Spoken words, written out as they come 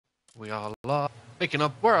We are picking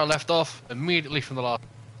up where I left off immediately from the last.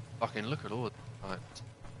 Fucking look at all of that. Right.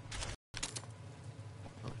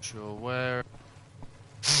 Not sure where.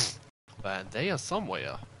 But they are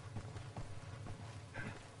somewhere.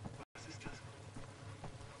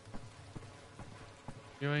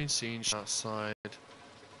 You ain't seen outside.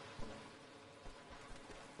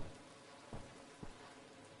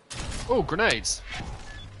 Oh, grenades!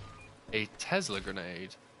 A Tesla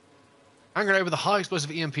grenade. Hand grenade with a high explosive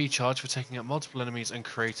EMP charge for taking out multiple enemies and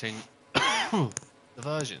creating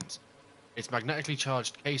diversions. Its magnetically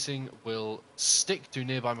charged casing will stick to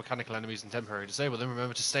nearby mechanical enemies and temporarily disable them.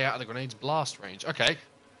 Remember to stay out of the grenade's blast range. Okay.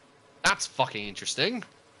 That's fucking interesting.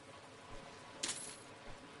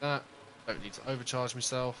 That. Don't need to overcharge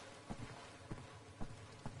myself.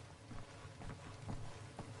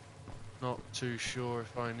 Not too sure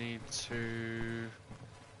if I need to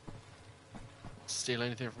steal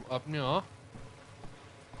anything from up near. Oh.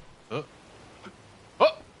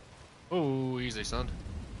 Oh! Oh, easy, son.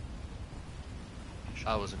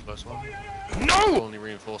 That was a close one. No! Only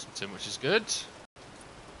reinforcements in, which is good.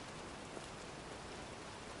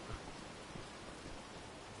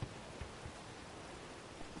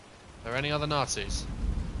 Are there any other Nazis?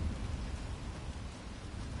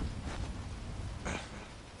 I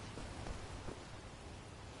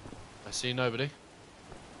see nobody.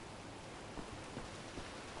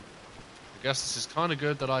 I guess this is kind of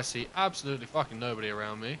good that I see absolutely fucking nobody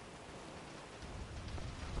around me.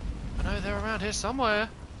 I know they're around here somewhere.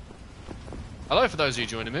 Hello for those of you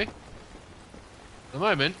joining me. At the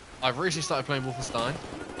moment, I've recently started playing Wolfenstein.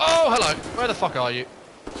 Oh, hello! Where the fuck are you?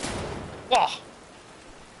 Whoa!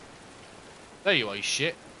 There you are, you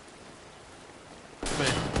shit. Come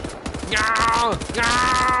here. No!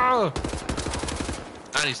 No!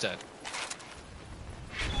 And he's dead.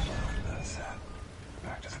 That's that.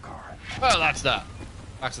 Back to the car. Well, that's that.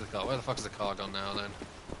 Back to the car. Where the fuck is the car gone now, then?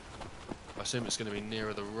 I assume it's going to be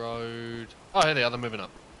nearer the road. Oh, here they are. They're moving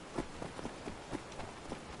up.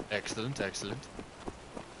 Excellent, excellent.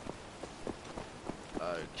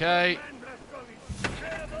 Okay.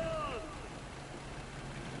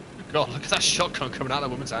 God, look at that shotgun coming out of that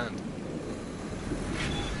woman's hand.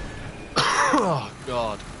 Oh,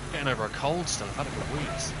 God. Getting over a cold still. I've had it for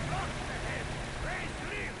weeks.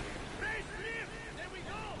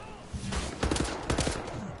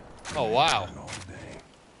 Oh, wow.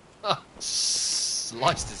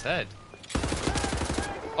 Sliced his head.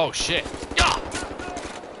 Oh, shit.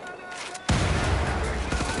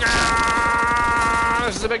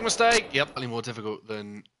 This is a big mistake. Yep, any more difficult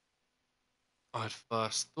than I'd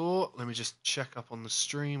first thought. Let me just check up on the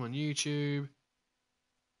stream on YouTube.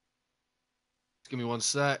 Give me 1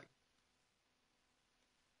 sec.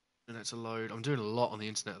 Minute to load. I'm doing a lot on the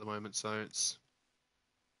internet at the moment, so it's...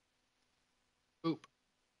 Oop.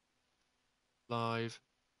 Live.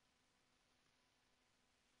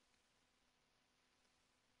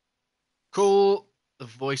 Cool. The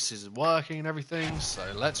voice is working and everything,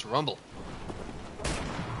 so let's rumble.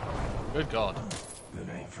 Good God. Good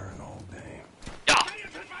aim for an old dame. Yeah.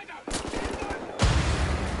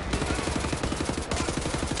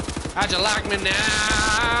 How'd you like me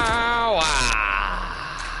now?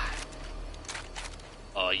 Ah.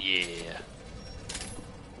 Oh yeah.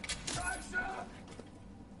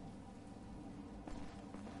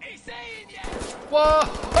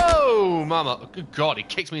 Whoa, mama. Good God, he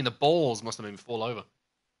kicked me in the balls. Must have made me fall over.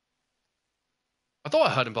 I thought I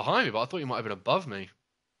heard him behind me, but I thought he might have been above me.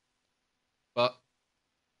 But,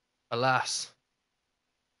 alas,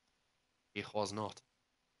 he was not.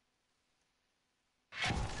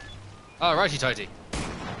 Oh, righty tighty.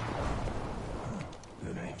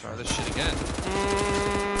 Try this shit again.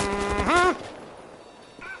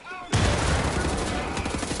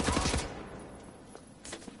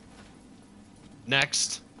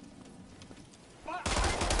 Next.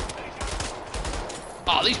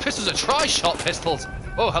 Oh, these pistols are tri-shot pistols.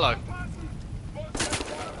 Oh, hello.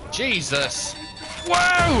 Jesus.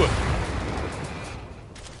 Whoa!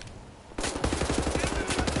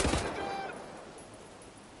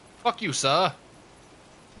 Fuck you, sir.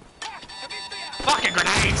 Fucking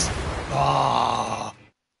grenades! Oh.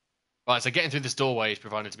 Right, so getting through this doorway is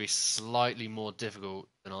provided to be slightly more difficult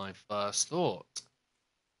than I first thought.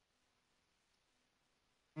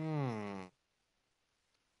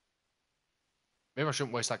 Maybe I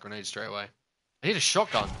shouldn't waste that grenade straight away. I need a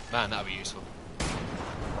shotgun. Man, that would be useful.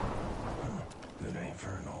 Good aim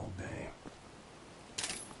for an old dame.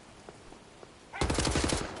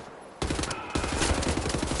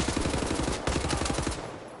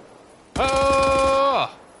 Oh!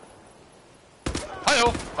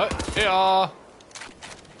 Hi-yo! Here.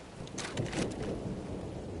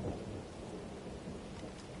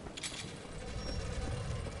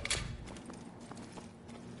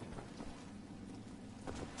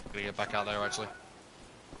 gonna get back out there actually.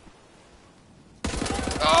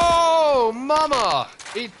 Oh, mama!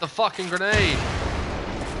 Eat the fucking grenade!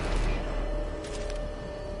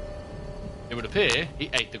 It would appear he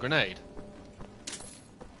ate the grenade.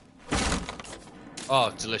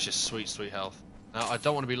 Oh, delicious, sweet, sweet health. Now, I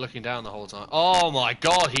don't want to be looking down the whole time. Oh my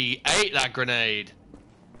god, he ate that grenade!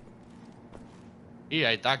 He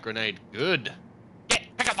ate that grenade good.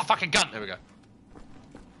 Pick up the fucking gun! There we go.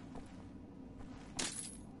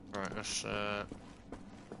 Right, let's,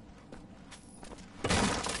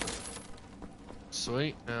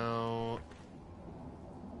 Sweet, now...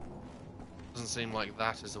 Doesn't seem like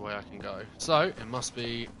that is the way I can go. So, it must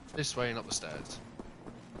be this way and up the stairs.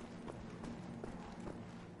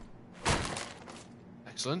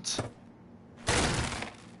 Excellent.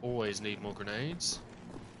 Always need more grenades.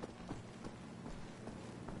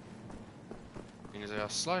 Thing is, they are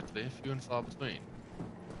slightly few and far between.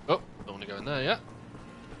 Oh, don't want to go in there yet.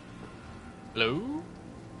 Hello?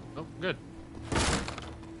 Oh, good.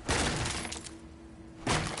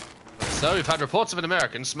 So, we've had reports of an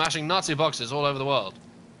American smashing Nazi boxes all over the world.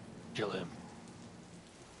 Kill him.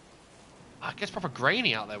 Ah, it gets proper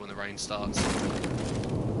grainy out there when the rain starts.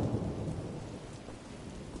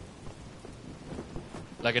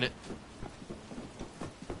 Legging it.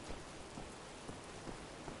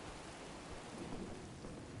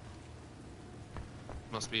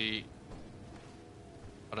 Must be...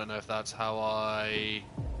 I don't know if that's how I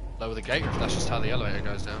lower the gate or if that's just how the elevator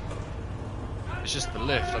goes down. It's just the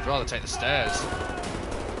lift. I'd rather take the stairs.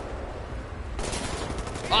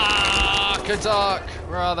 Ah, good dark.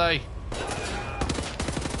 Where are they?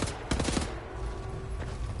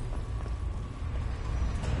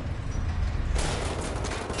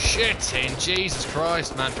 Shit in Jesus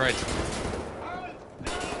Christ, Manfred.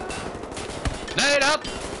 Nade up!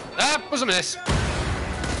 That was a miss.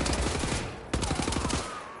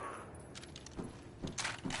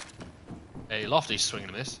 A lofty swing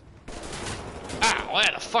and a miss. Ow, where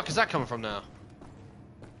the fuck is that coming from now?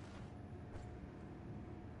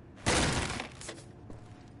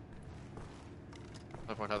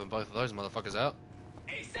 No point having both of those motherfuckers out.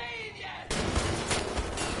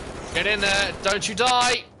 Get in there, don't you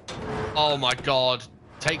die! Oh my god.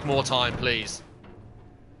 Take more time, please.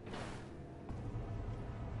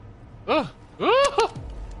 Oh! Oh!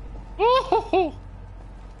 Oh!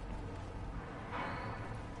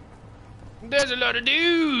 There's a lot of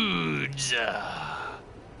dudes!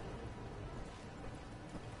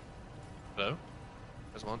 Hello?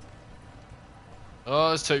 There's one. Oh,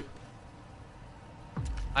 there's two.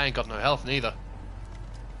 I ain't got no health neither.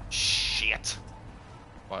 Shit.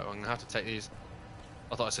 Right, well, I'm gonna have to take these.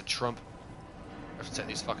 I thought I said Trump. I have to take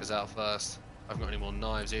these fuckers out first. I haven't got any more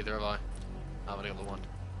knives either, have I? I've only got the one.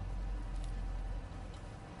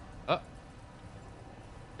 Oh. You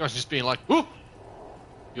guys just being like, whoo!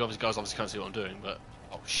 You guys obviously can't see what I'm doing, but...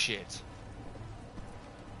 Oh, shit.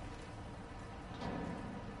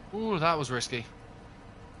 Ooh, that was risky.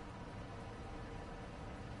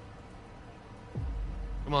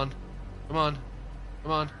 Come on. Come on.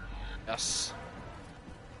 Come on. Yes.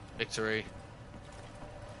 Victory.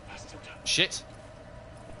 Shit.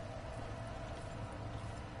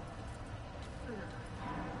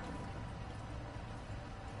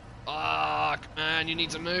 Fuck, man, you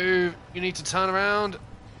need to move. You need to turn around.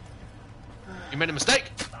 You made a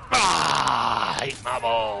mistake. Ah, I hate my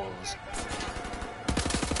balls.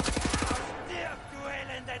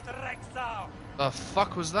 The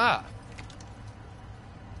fuck was that?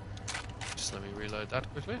 Just let me reload that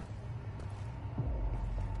quickly.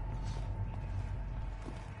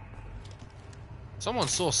 Someone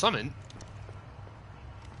saw something.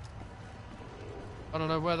 I don't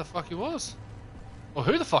know where the fuck he was. Or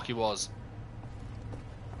who the fuck he was.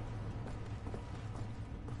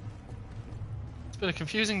 It's been a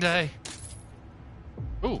confusing day.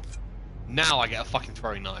 Ooh. Now I get a fucking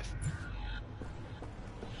throwing knife.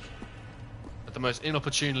 At the most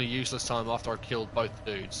inopportunely useless time after I killed both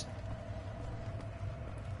dudes.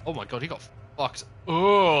 Oh my god, he got fucked.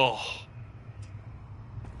 Oh.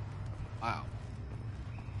 Wow.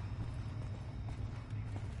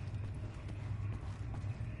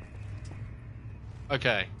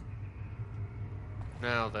 Okay.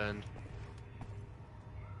 Now then.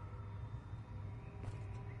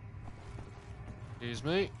 Excuse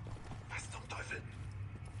me.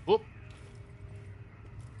 Whoop.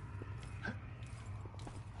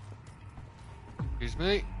 Excuse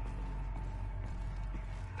me.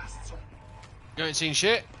 You ain't seen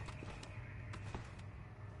shit.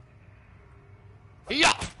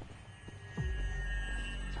 Yeah.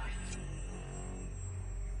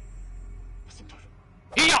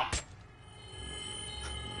 Yeah.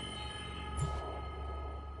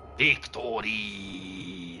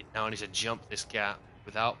 Victory! Now I need to jump this gap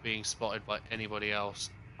without being spotted by anybody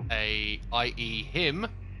else, i.e. him.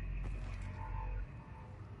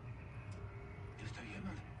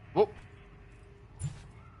 Whoop.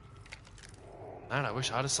 Man, I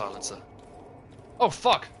wish I had a silencer. Oh,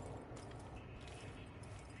 fuck!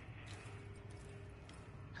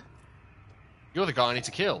 You're the guy I need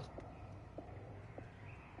to kill.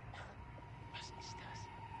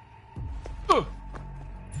 Ugh.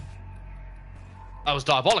 That was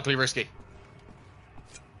diabolically risky.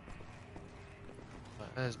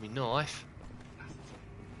 Right, there's me knife.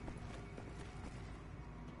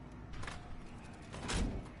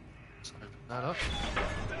 Let's open that up.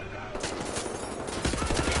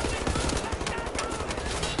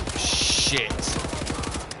 Shit.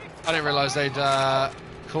 I didn't realise they'd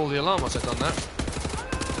call the alarm once I'd done that.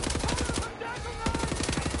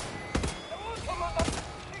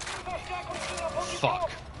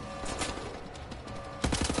 Fuck.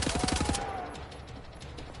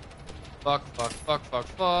 Fuck, fuck, fuck, fuck,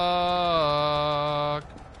 fuck.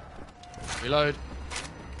 Reload.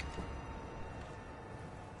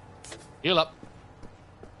 Heal up.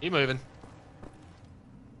 Keep moving.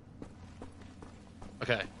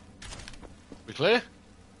 Okay. We clear?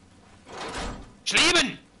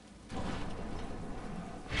 Schlieben!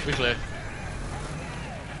 We clear.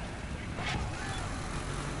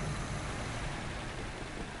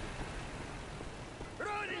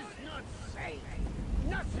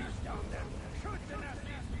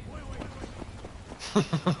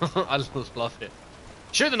 I just love it.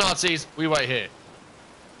 Shoot the Nazis, we wait here.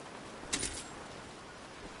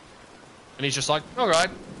 And he's just like, alright.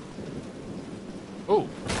 Ooh.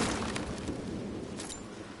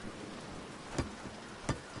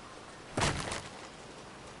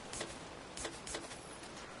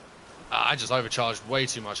 I just overcharged way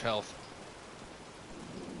too much health.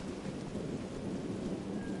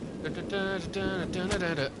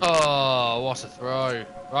 Oh, what a throw.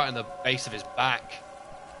 Right in the base of his back.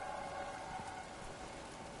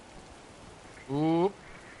 Ooh.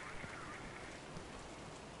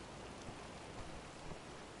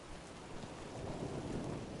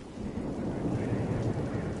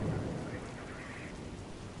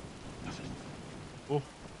 Ooh.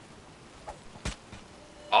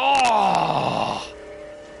 Oh!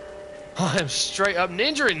 I am straight up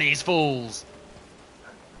ninja in these fools.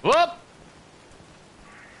 Whoop!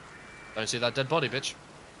 Don't see that dead body, bitch.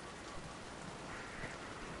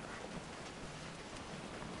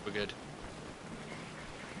 We're good.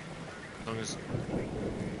 As long as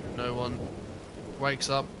no one wakes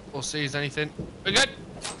up or sees anything, we're good.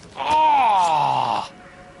 Oh!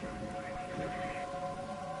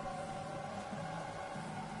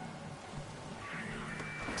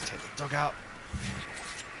 Let's take the dog out.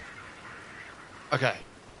 Okay.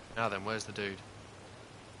 Now then, where's the dude?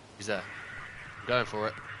 He's there. I'm going for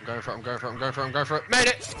it. I'm going for it. I'm going for it. I'm going for it. I'm going for it. Made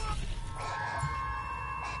it!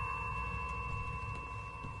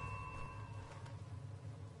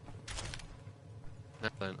 Now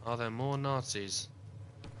then, are there more Nazis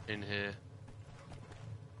in here?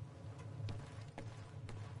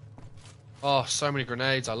 Oh, so many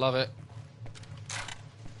grenades. I love it.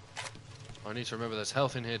 I need to remember there's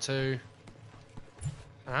health in here too.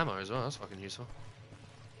 And ammo as well. That's fucking useful.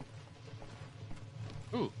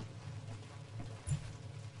 Ooh.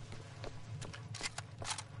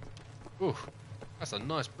 Ooh. That's a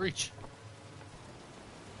nice breach.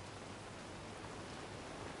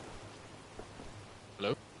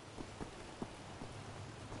 Hello?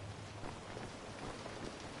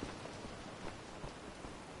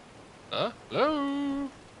 Hello?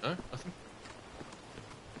 No, nothing.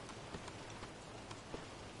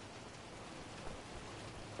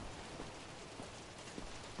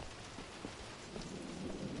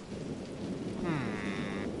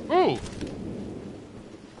 Ooh!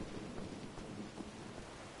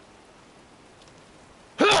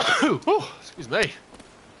 Oh, excuse me.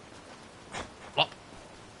 Flop.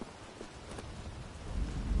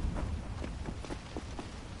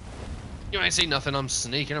 You ain't seen nothing, I'm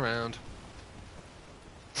sneaking around.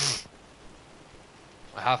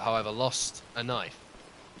 I have, however, lost a knife.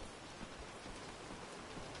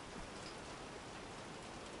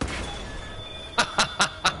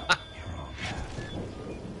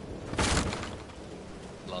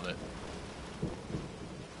 Love it.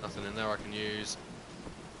 Nothing in there I can use.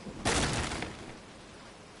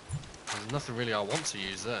 There's nothing really I want to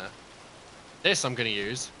use there. This I'm going to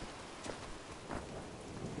use.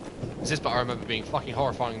 This bit I remember being fucking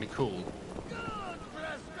horrifyingly cool.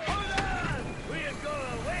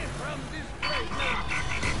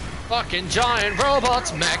 Fucking giant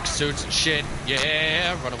robots, mech suits and shit.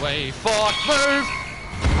 Yeah, run away, fuck, move.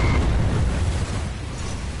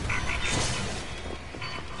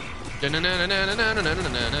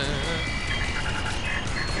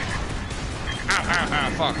 Ow,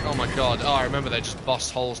 fuck, oh my god. Oh, I remember they just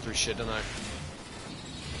bust holes through shit, don't they?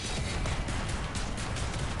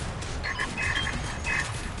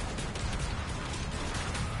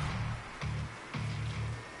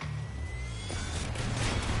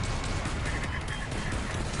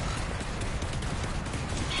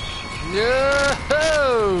 No!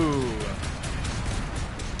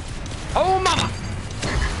 Oh, mama!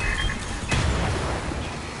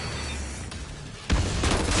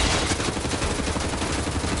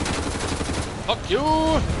 Fuck you!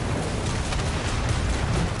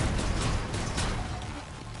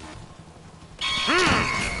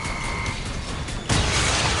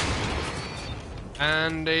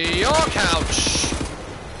 And your couch!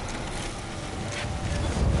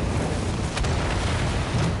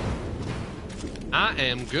 I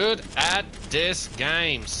am good at this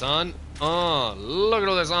game, son. Oh, look at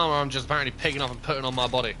all this armor I'm just apparently picking up and putting on my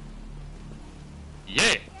body.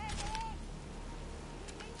 Yeah!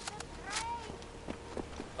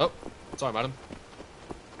 Oh, sorry, madam.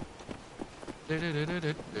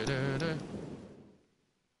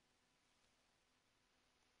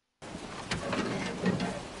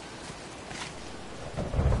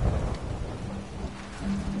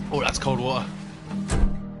 Oh, that's cold water.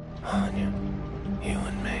 Anya, you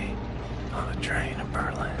and me on a train to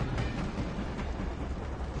Berlin.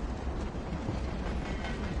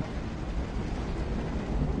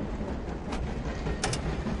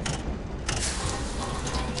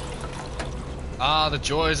 Ah, the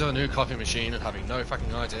joys of a new coffee machine and having no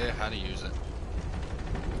fucking idea how to use it.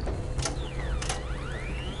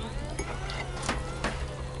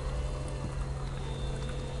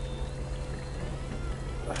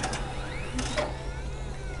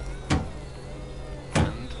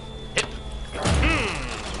 And hip.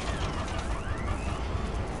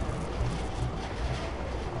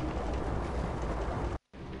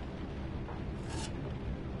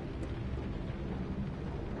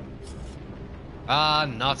 Ah,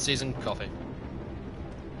 Nazis and coffee.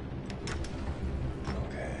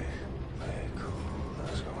 Okay, play it cool.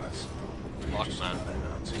 Let's go have some. Fuck, Just man. another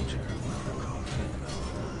Nazi chair with the coffee in the middle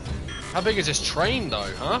of the night. How big is this train,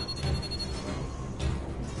 though, huh?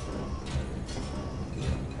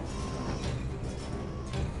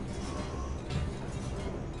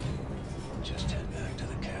 Just head back to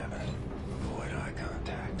the cabin. Avoid eye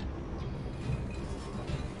contact.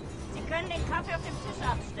 Sie können den Kaffee auf dem Tisch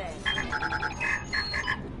abstellen.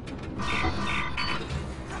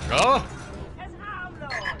 Oh! Es ist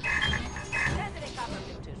harmlos. Stellen Sie den Kaffee auf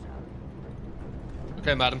den Tisch ab.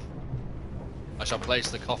 Okay, madam. I shall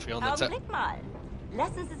place the coffee on the table. Augenblick mal.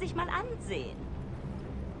 Lassen Sie sich mal ansehen.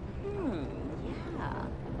 Ja.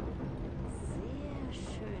 Sehr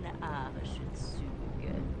schöne arische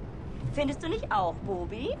Züge. Findest du nicht auch,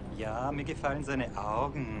 Bobi? Ja, mir gefallen seine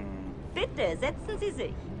Augen. Bitte, setzen Sie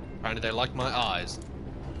sich. Apparently they like my eyes.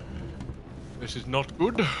 This is not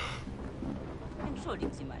good.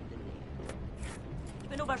 Entschuldigen Sie mein Benehmen. Ich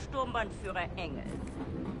bin Obersturmbannführer Engel.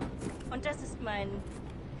 Und das ist mein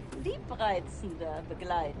liebreizender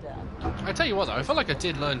Begleiter. I tell you what though, I feel like I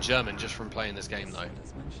did learn German just from playing this game though. Das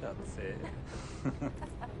ist mein Schatz.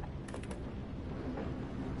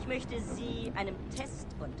 Ich möchte Sie einem Test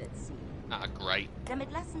unterziehen. Ah, great.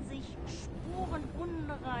 Damit lassen sich Spuren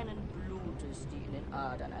unreinen Blutes, die in den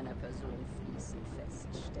Adern einer Person fließen,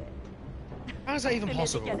 feststellen. How is that even Ich bin mir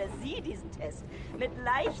sicher, possible? dass Sie diesen Test mit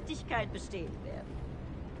Leichtigkeit bestehen werden.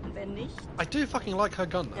 Und wenn nicht, I do fucking like her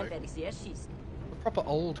gun though. dann werde ich Sie erschießen. A proper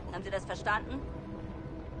old one. Haben Sie das verstanden?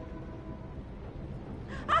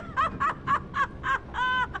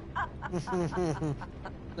 Das ist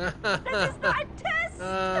nur ein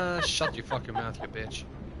Test! Shut your fucking mouth, you bitch.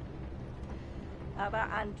 Aber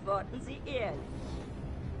antworten Sie ehrlich.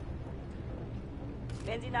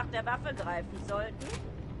 Wenn Sie nach der Waffe greifen sollten,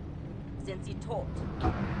 sind Sie tot.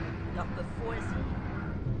 Noch bevor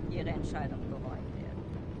Sie Ihre Entscheidung bereuen werden.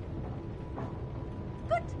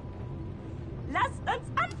 Gut. Lasst uns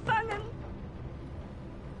anfangen!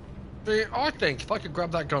 See, I think if I could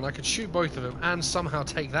grab that gun, I could shoot both of them and somehow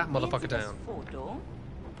take that Sehen motherfucker Sie das down. Foto,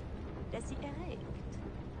 das Sie erregt.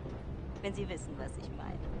 Wenn Sie wissen, was ich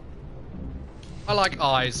meine. I like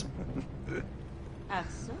eyes. Ach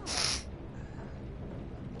so.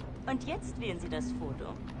 Und jetzt wählen Sie das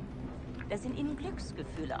Foto, das in Ihnen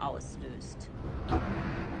Glücksgefühle auslöst.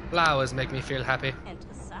 Flowers make me feel happy.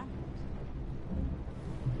 Interessant.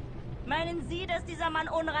 Meinen Sie, dass dieser Mann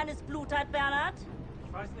unreines Blut hat, Bernhard?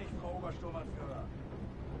 Ich weiß nicht, Frau Obersturmanführer.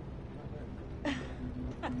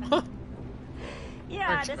 Ja,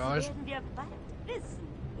 Thanks, das guys. werden wir bald wissen,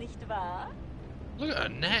 nicht wahr? Look at her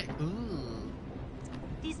neck. Ooh.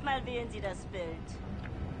 Diesmal wählen Sie das Bild,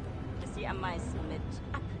 das Sie am meisten mit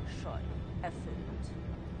Abscheu erfüllt.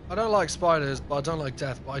 I don't like spiders, but I don't like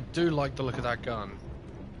death. But I do like the look of that gun.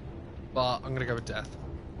 But I'm gonna go with death.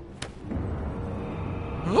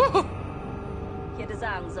 Ich hätte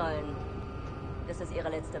sagen sollen, dass es Ihre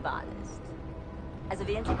letzte Wahl ist. Also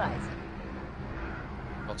wählen Sie weise.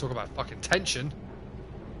 I'll talk about fucking tension.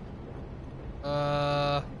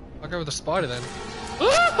 I'll go with the spider then.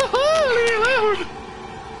 Leave me alone!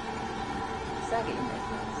 Ich sage Ihnen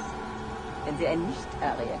etwas. Wenn Sie ein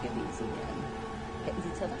Nicht-Arier gewesen wären, hätten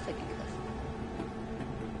Sie zur Waffe gegriffen.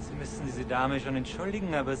 Sie müssen diese Dame schon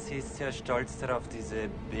entschuldigen, aber sie ist sehr stolz darauf, diese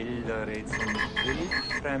Bilderrätsel mit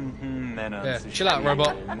wildfremden Männern Yeah, zu chill out,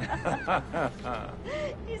 robot.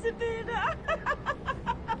 Diese Bilder.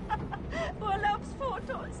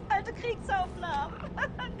 Urlaubsfotos, alte Kriegsaufnahmen.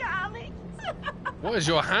 Gar nichts. What is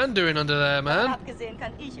your hand doing under there, man? Abgesehen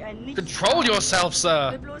kann ich ein nicht Control yourself,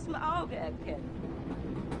 sir! mit bloßem Auge erkennen.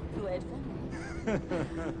 Du etwa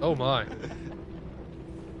nicht. Oh my.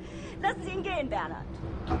 Lassen Sie ihn gehen, Bernhard.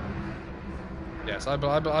 Yes, I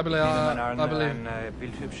believe Nehmen wir an, I believe eine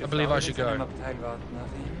bildhübsche I believe Frau I should in seinem go. Abteil warten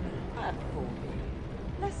auf ihn. Ach, Kobi,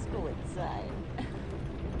 lass gut sein.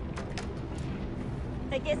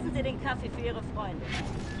 Vergessen Sie den Kaffee für Ihre Freunde.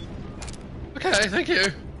 Okay, thank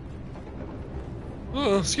you.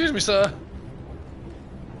 Oh, excuse me, sir.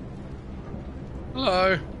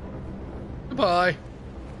 Hello. Goodbye.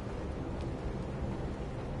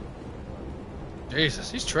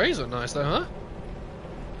 Jesus, these trays look nice though, huh?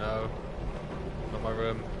 No. Not my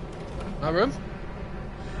room. My room?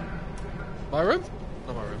 My room?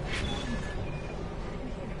 Not my room.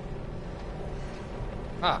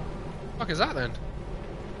 Ah. Fuck is that then?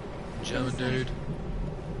 German dude.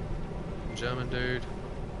 German dude.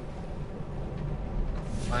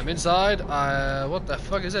 I'm inside. What the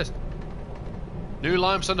fuck is this? New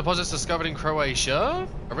limestone deposits discovered in Croatia.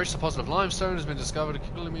 A rich deposit of limestone has been discovered a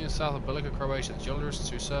kilometer south of Belica, Croatia. The geologists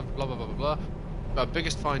who served blah blah blah blah blah. Our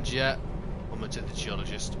biggest find yet. Commented the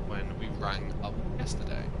geologist when we rang up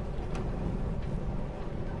yesterday.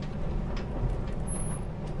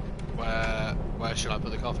 Where should I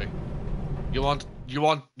put the coffee? You want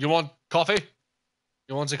coffee?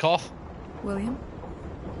 You want a cough? William,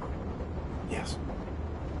 Yes.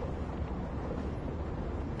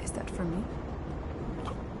 is that for me?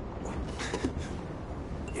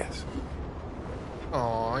 Yes.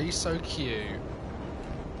 Oh, he's so cute.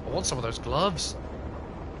 I want some of those gloves.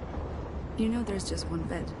 You know there's just one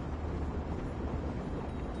bed.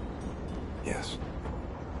 Yes.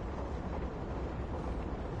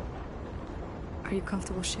 Are you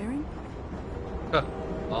comfortable sharing?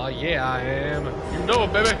 Oh yeah, I am. You know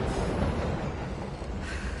it, baby.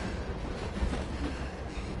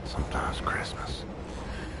 Sometimes Christmas.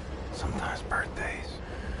 Sometimes birthdays.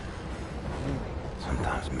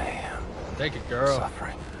 Sometimes mayhem, Take it, girl.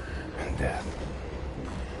 suffering, and death.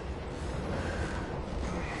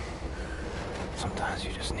 Sometimes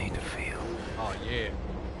you just need to feel Oh yeah.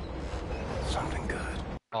 something good.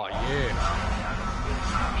 Oh yeah.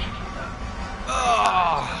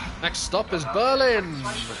 Ah, next stop is Berlin.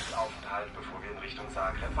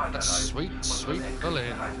 That's sweet, sweet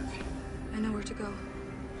Berlin. I know where to go.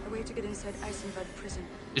 A way to get inside Eisenwald prison.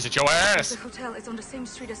 Is it your The ass? hotel is on the same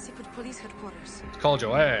street as secret police headquarters. It's called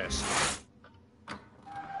your ass.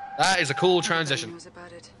 That is a cool Everybody transition. knows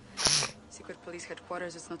about it. Secret police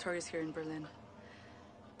headquarters is notorious here in Berlin.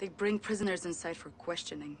 They bring prisoners inside for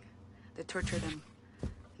questioning. They torture them.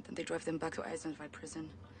 And then they drive them back to Eisenwald prison.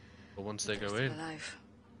 But once they They're go still in, alive.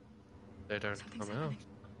 they don't Something's come out. happening.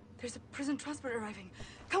 There's a prison transport arriving.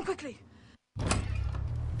 Come quickly.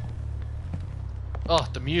 Oh,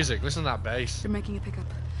 the music. Listen to that bass. You're making a pickup.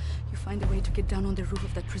 You find a way to get down on the roof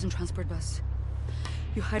of that prison transport bus.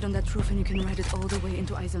 You hide on that roof and you can ride it all the way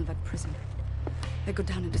into Eisenwald prison. I go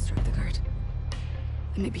down and distract the guard.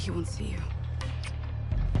 And maybe he won't see you.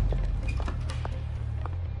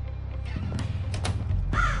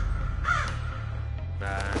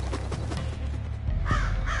 Man.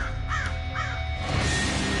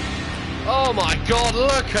 Oh my god,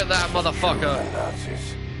 look at that motherfucker!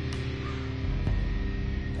 Nazis.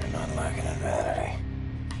 They're not lacking in vanity.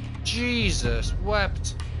 Jesus,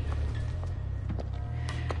 wept.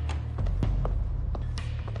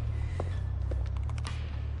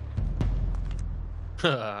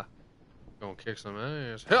 Gonna kick some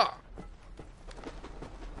ass. Yeah.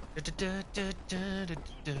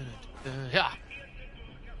 Yeah.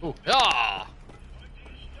 Oh, yeah.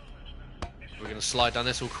 We're gonna slide down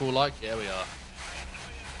this all cool like. Yeah, we are.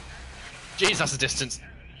 Jeez, that's a distance.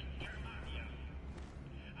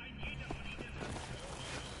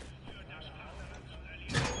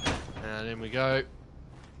 And in we go.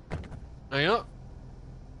 No, you're not.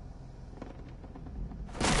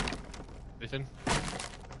 Anything?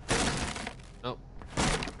 Nope.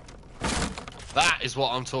 That is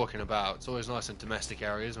what I'm talking about. It's always nice in domestic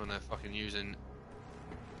areas when they're fucking using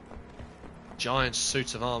giant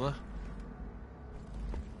suits of armor.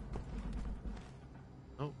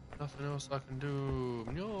 Oh, nothing else I can do.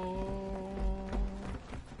 No.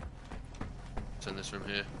 What's in this room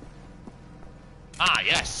here? Ah,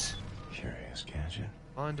 yes! Curious gadget.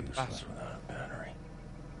 Find a battery. Useless without a battery.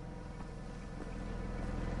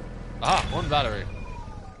 Ah, one battery.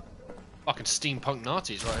 Fucking steampunk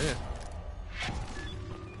Nazis right here.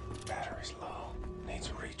 Battery's low. Needs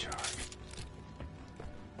a recharge.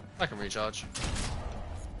 I can recharge.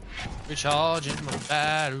 Recharging my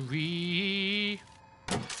battery.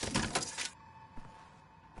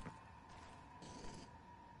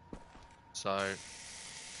 So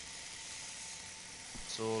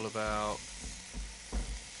it's all about.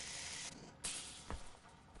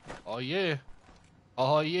 Oh yeah.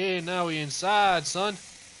 Oh yeah, now we inside, son.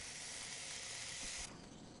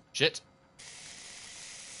 Shit.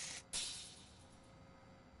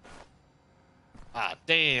 Ah,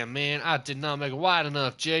 damn, man. I did not make it wide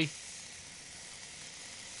enough, G.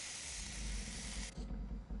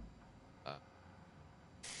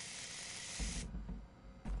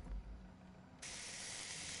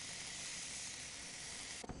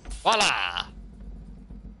 Voila!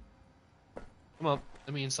 Come on,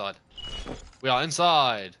 let me inside. We are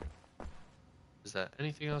inside. Is there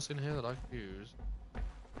anything else in here that I can use?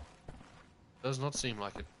 Does not seem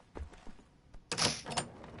like it.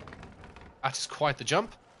 That is quite the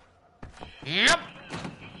jump. Yep.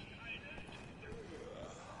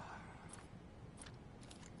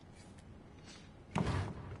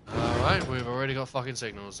 Alright, we've already got fucking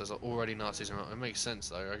signals. There's already Nazis around. It makes sense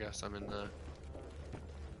though, I guess. I'm in the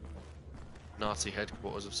Nazi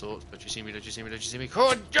headquarters of sorts. Don't you see me? Don't you see me? Don't you see me?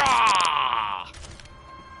 Kuja!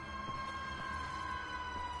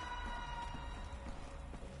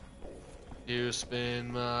 You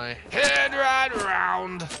spin my head right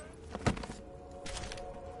round.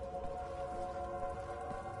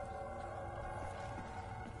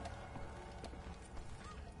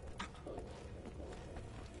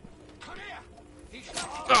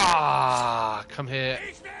 Ah, come here.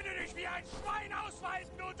 Ich werde dich wie ein Schwein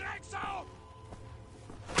ausweiden, du Drecksau!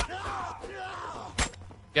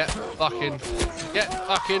 Get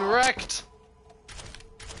fucking wrecked.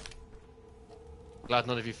 Glad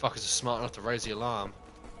none of you fuckers are smart enough to raise the alarm.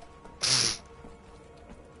 There's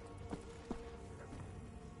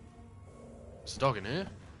a dog in here.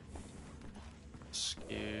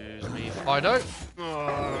 Excuse me, Fido.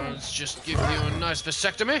 Oh, let's just give you a nice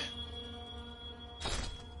vasectomy.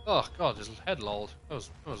 Oh god, his head lolled. That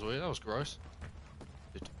was weird. That was gross.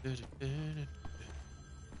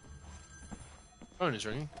 Phone is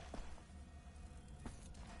ringing.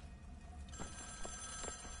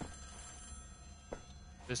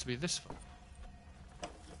 Appears to be this phone.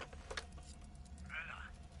 Müller,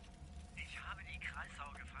 ich habe die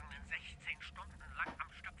Kreisau-Gefangenen 16 Stunden lang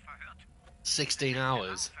am Stück verhört. 16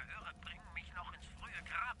 hours. Verhöre bringen mich noch ins frühe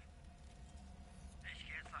Grab. Ich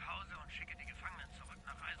gehe jetzt nach Hause und schicke die Gefangenen zurück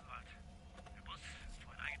nach Eisenwald. Der Bus ist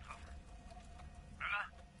vorhin eingetroffen. Müller?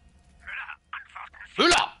 Müller, antworten Sie!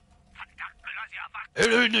 Müller! Verdammt, Müller, Sie erwarten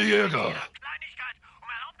Helene Jäger! Kleinigkeit um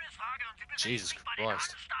Erlaubnisfrage und Sie bitten Jesus mich bei den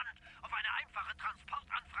Christ. Anstand, auf eine einfache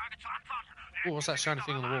Transportanfrage zu antworten. Oh, what's that shiny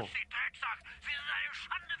thing on the wall? Sie Drecksack, Sie sind eine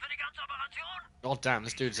Schande für die ganze Operation. God damn,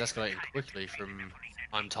 this dude's escalating quickly from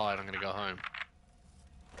I'm tired, I'm gonna go home.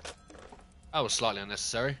 That was slightly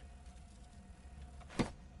unnecessary.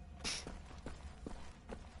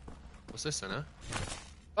 What's this then, huh?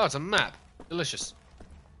 Oh, it's a map. Delicious.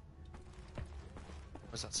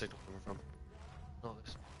 Where's that signal coming from? Not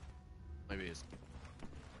this. Maybe it is.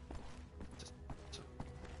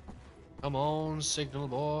 Come on, signal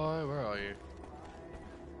boy, where are you?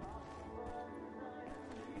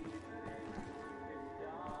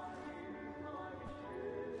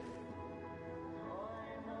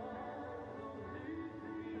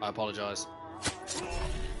 I apologize.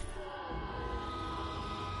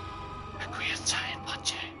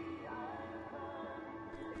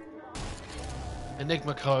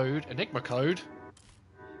 Enigma code. Enigma code?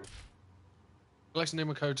 Collect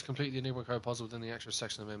Enigma code to complete the Enigma code puzzle within the extra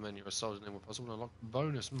section of the menu. A solved Enigma puzzle will unlock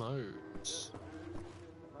bonus modes.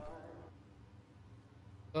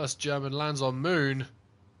 First German lands on moon.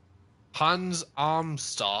 Hans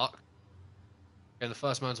Armstark. Okay, the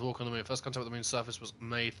first man to walk on the moon. First contact with the moon's surface was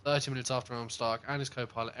made 30 minutes after Arm Stark and his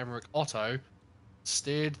co-pilot Emmerich Otto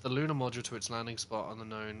steered the lunar module to its landing spot on the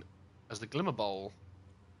known as the Glimmer Bowl.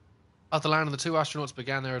 After landing, the two astronauts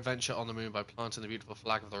began their adventure on the moon by planting the beautiful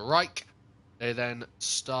flag of the Reich. They then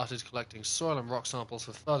started collecting soil and rock samples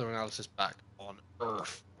for further analysis back on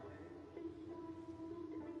Earth.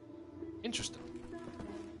 Interesting.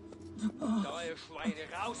 Neue Schweine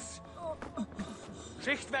raus!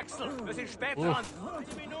 Schichtwechsel, wir sind spät dran.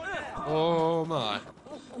 Eine Minute! Oh my.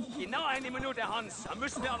 Genau eine Minute, Hans. Dann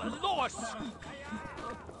müssen wir aber los!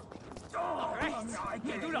 Nach rechts!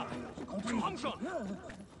 Geh du da! Komm schon!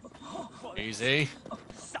 Easy.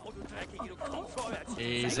 Sau, du Dreckige, du komm vorwärts!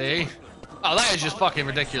 Easy. Oh, that is just fucking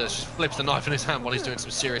ridiculous. Just flips the knife in his hand while he's doing some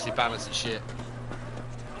seriously balanced shit.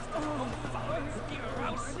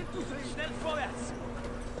 Raus! Schnell vorwärts!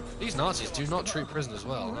 These Nazis do not treat prisoners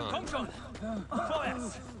well, no. Komm schon!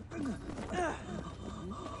 Vorwärts!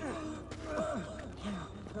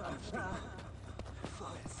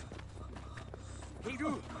 Vorwärts! Hey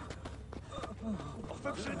du! Auf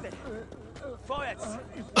 5 Schritte! Vorwärts!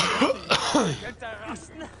 Könnt ihr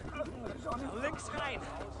rasten? Links rein!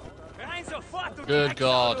 Rein sofort, du Good Drecksau,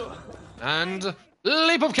 God. du. And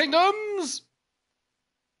Leap of Kingdoms!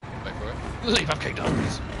 Wait for it. Leap of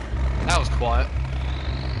Kingdoms. That was quiet.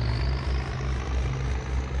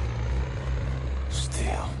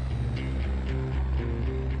 Steel.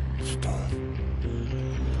 Stone.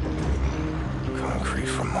 Concrete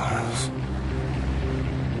for miles.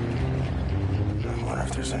 I wonder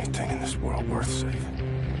if there's anything in this world worth saving.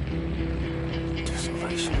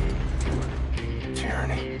 Desolation.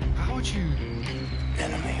 Tyranny. How would you...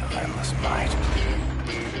 Enemy of endless might.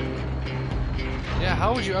 Yeah,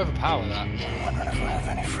 how would you overpower that? I'm wondering if I have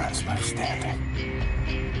any friends left standing.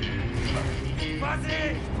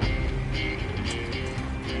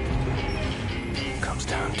 Comes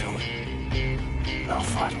down to it. I'll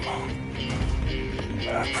fight alone.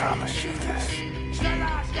 But I promise you this.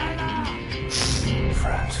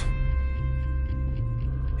 Friends,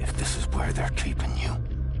 if this is where they're keeping you,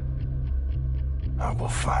 I will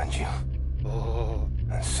find you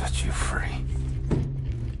and set you free.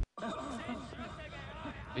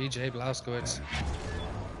 BJ Blazkowicz.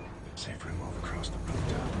 Safer move across the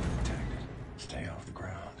rooftop and protect it. Stay off the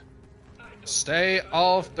ground. Stay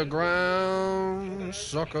off the ground,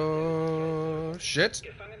 sucker. Shit.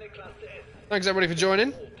 Thanks everybody for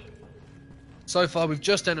joining. So far we've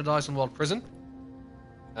just entered Isenwald Prison.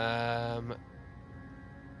 And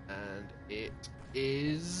it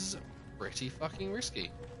is pretty fucking risky.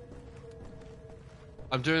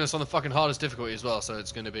 I'm doing this on the fucking hardest difficulty as well, so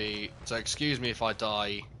it's going to be... So excuse me if I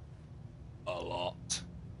die a lot.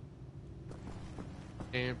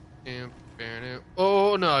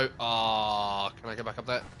 Oh no! Ah, can I get back up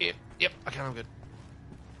there? Yep, I can, I'm good.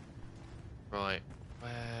 Right,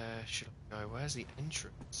 where should I go? Where's the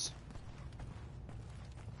entrance?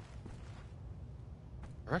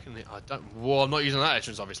 I reckon I don't... Whoa, I'm not using that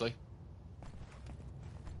entrance, obviously.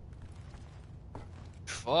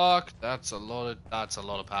 Fuck, that's a lot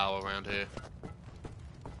of power around here.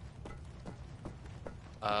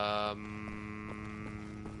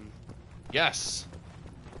 Yes.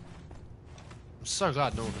 I'm so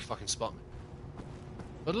glad no one can fucking spot me.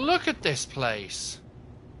 But look at this place.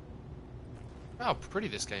 How pretty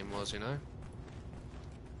this game was, you know.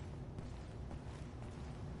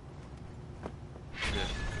 Yeah.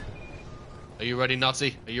 Are you ready,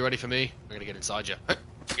 Nazi? Are you ready for me? I'm gonna get inside you.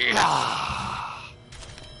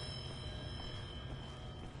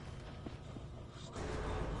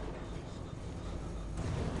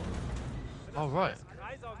 Oh, right.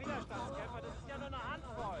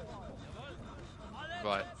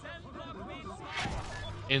 Right.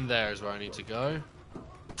 In there is where I need to go.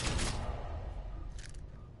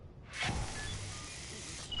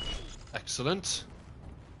 Excellent.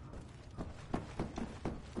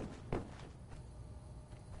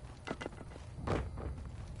 I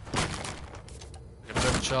can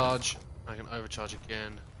overcharge. I can overcharge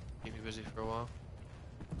again. Keep me busy for a while.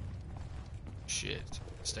 Shit.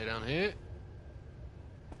 Stay down here.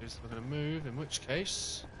 Who's not going to move? In which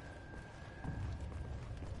case...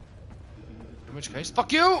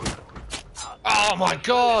 fuck you! Oh my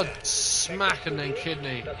god! Smack and then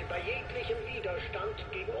kidney.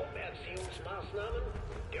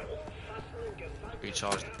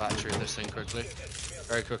 Recharge the battery of this thing quickly.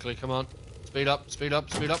 Very quickly, come on. Speed up, speed up,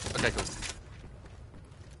 speed up. Okay, cool.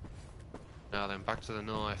 Now then, back to the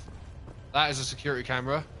knife. That is a security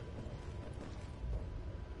camera.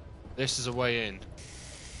 This is a way in.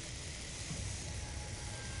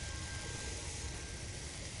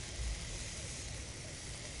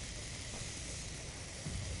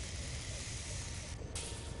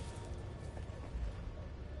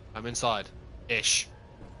 I'm inside. Ish.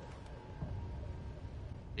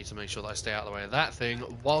 Need to make sure that I stay out of the way of that thing,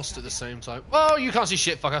 whilst at the same time... Whoa, you can't see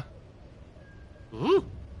shit, fucker! Ooh!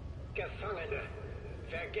 Gefangene,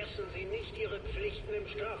 vergessen Sie nicht Ihre Pflichten im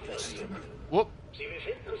Strafvollzug. Whoop! Sie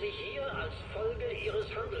befinden sich hier als Folge Ihres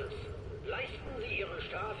Handelns. Leisten Sie Ihre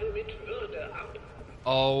Strafe mit Würde ab.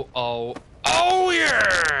 Oh, oh, oh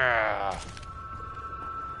yeah!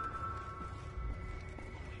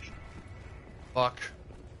 Fuck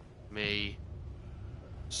me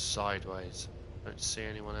sideways. Don't see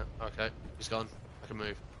anyone out. Okay, he's gone. I can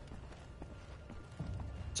move.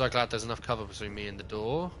 So glad there's enough cover between me and the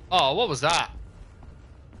door. Oh, what was that?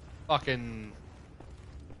 Fucking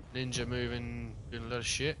ninja moving, doing a lot of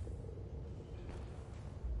shit.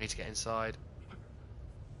 Need to get inside.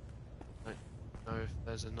 Don't know if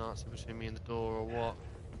there's a Nazi between me and the door or what.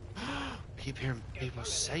 I keep hearing people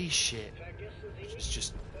say shit, which is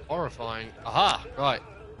just horrifying. Aha! Right.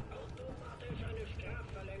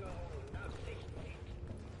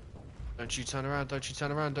 Don't you turn around, don't you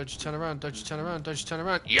turn around, don't you turn around, don't you turn around, don't you turn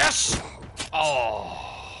around. Yes!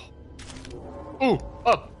 Oh! Ooh,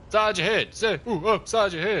 up, side your head. Say, ooh, up,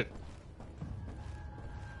 side your head.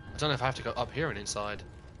 I don't know if I have to go up here and inside.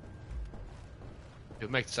 It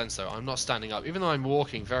would make sense though, I'm not standing up. Even though I'm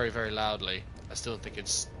walking very, very loudly, I still think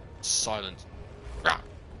it's silent.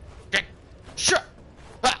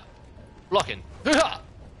 Blocking. Ooh, ha.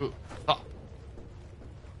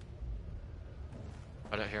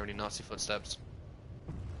 I don't hear any Nazi footsteps.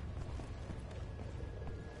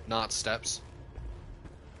 Nazi steps.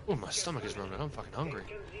 Oh, my stomach is rumbling. I'm fucking hungry.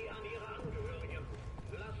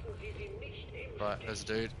 Right, there's a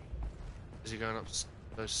dude. Is he going up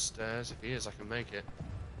those stairs? If he is, I can make it.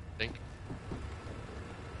 I think.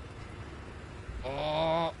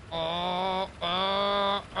 Oh,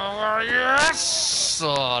 yes!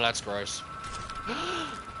 Oh, that's gross.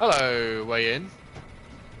 Hello, way in.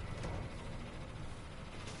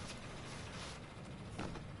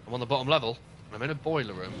 I'm on the bottom level, and I'm in a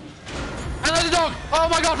boiler room. And there's a dog! Oh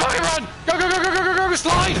my god, fucking run! Go, go, go, go, go, go, go,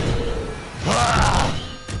 slide! Ah!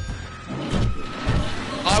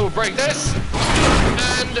 I will break this,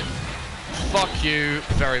 and fuck you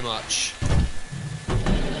very much.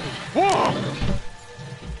 Whoa!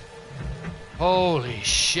 Holy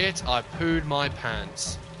shit, I pooed my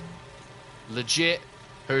pants. Legit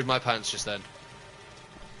pooed my pants just then.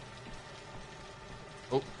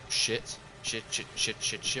 Oh, shit. Shit, shit, shit,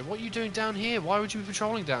 shit, shit. What are you doing down here? Why would you be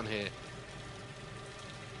patrolling down here?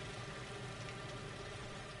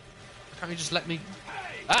 Can't you just let me...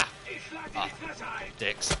 Ah! Ah,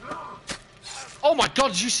 dicks. Oh my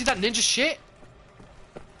god, did you see that ninja shit?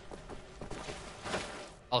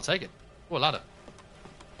 I'll take it. Oh, a ladder.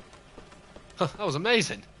 That was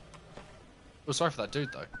amazing. Oh, sorry for that dude,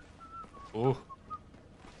 though. Oh.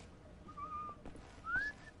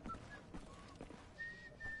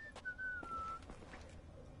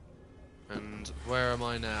 And where am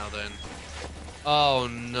I now, then? Oh,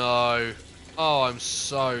 no. Oh, I'm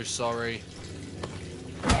so sorry.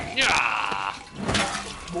 Yeah!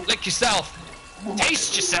 Lick yourself.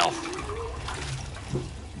 Taste yourself.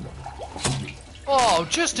 Oh,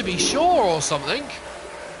 just to be sure or something.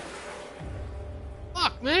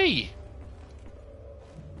 Fuck me.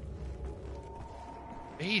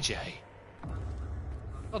 BJ.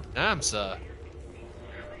 God damn, sir.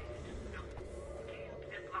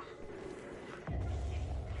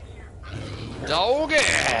 Doggy!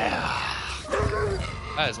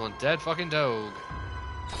 That is one dead fucking dog.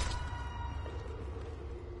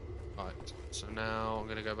 Right, so now I'm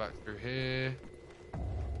gonna go back through here.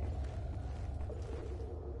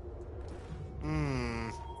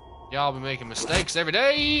 Yeah, I'll be making mistakes every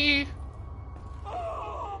day!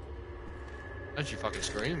 Don't you fucking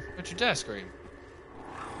scream. Don't you dare scream.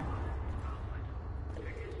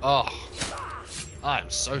 Oh. I'm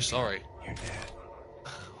so sorry. You're dead.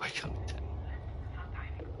 Wake up.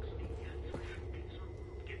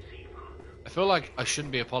 I feel like I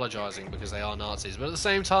shouldn't be apologizing because they are Nazis, but at the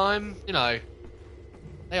same time, you know,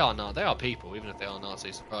 they are people, even if they are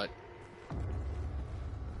Nazis, right?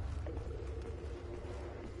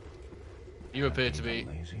 You appear to be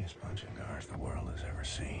the laziest bunch of guards the world has ever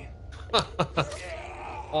seen.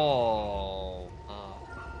 Oh.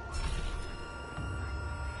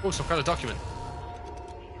 Oh, some kind of document.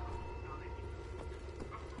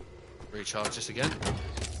 Recharge this again.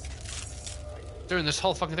 Doing this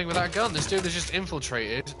whole fucking thing without a gun. This dude has just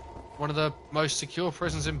infiltrated one of the most secure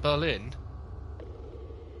prisons in Berlin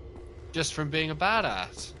just from being a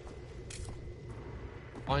badass.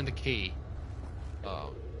 Find the key.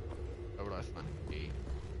 Oh. Where would I find the key?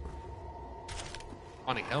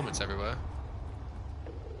 Finding helmets everywhere.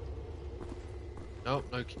 Nope,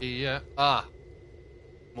 no key yet. Ah!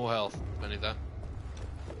 More health. I need that.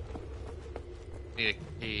 Need a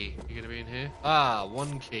key. You gonna be in here? Ah,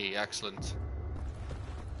 one key. Excellent.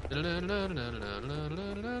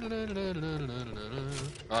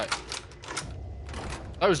 Right.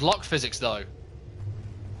 Those lock physics, though.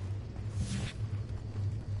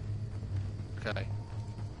 Okay.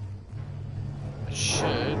 I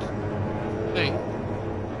should. Hey.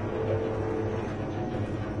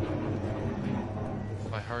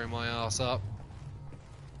 If I hurry my ass up.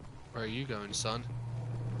 Where are you going, son?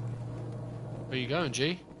 Where are you going,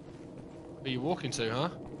 G? Where are you walking to, huh?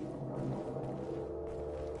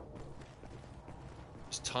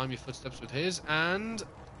 Just time your footsteps with his, and...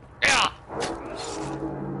 Yeah!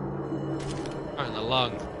 Right in the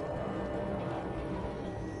lung.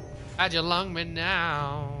 How'd you lung me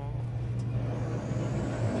now?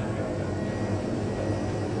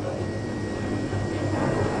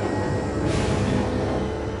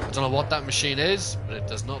 I don't know what that machine is, but it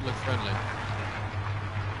does not look friendly.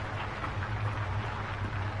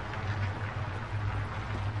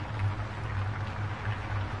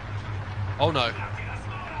 Oh no.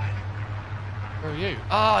 Where are you?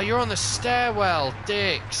 Ah, oh, you're on the stairwell,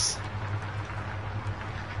 dicks.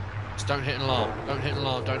 Just don't hit an alarm. Don't hit an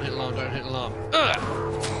alarm. Don't hit an alarm. Don't hit an alarm. Ugh.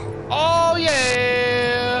 Oh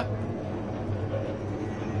yeah!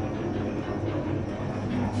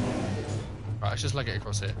 Right, let's just leg it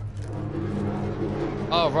across here.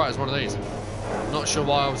 Oh right, it's one of these. Not sure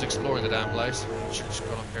why I was exploring the damn place. Should have just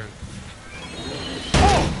gone up here and...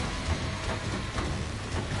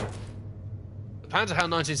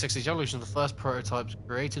 Panzerhound 1960's evolution of the first prototypes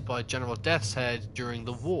created by General Death's Head during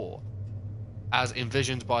the war, as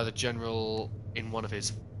envisioned by the General in one of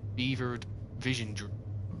his fever vision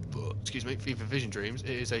dreams. It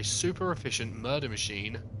is a super efficient murder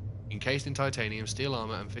machine encased in titanium steel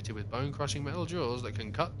armor and fitted with bone-crushing metal jaws that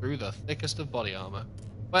can cut through the thickest of body armor.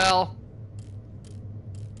 Well,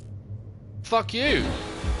 fuck you.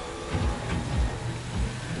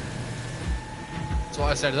 That's what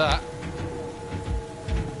I said to that.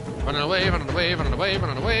 Running away, running away, running away,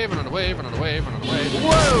 running away, running away, running away, running away.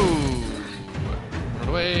 Whoa! Running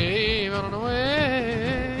away, running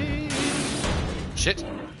away. Shit.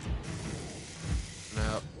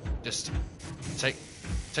 Now, just take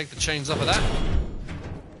the chains off of that.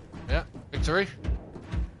 Yeah, victory.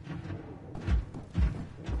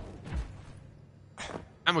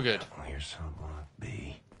 And we're good. Well, here's someone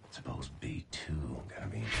B. Suppose B2 gotta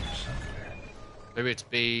be in here somewhere. Maybe it's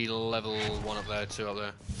B level 1 up there, 2 up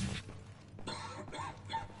there.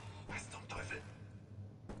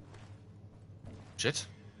 Shit.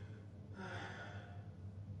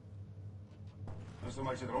 Hast du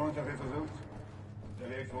mal Zitronenkaffee versucht? Der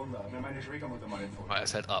lebt Wunder. Hat mir meine Schwiegermutter mal empfohlen. Right,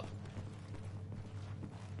 let's head up.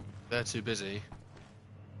 They're too busy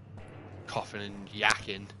coughing and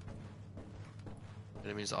yakking.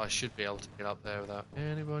 And it means that I should be able to get up there without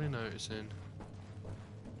anybody noticing.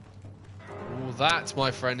 Well, that,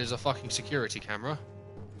 my friend, is a fucking security camera.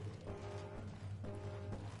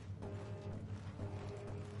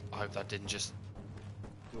 I hope that didn't just...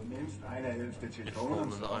 Du nimmst eine Hälfte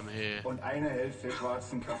Zitronensaft und eine Hälfte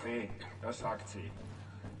schwarzen Kaffee. Das sagt sie.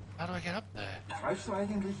 How do I get up there? Treibst du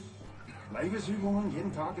eigentlich Leibesübungen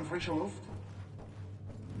jeden Tag in frischer Luft?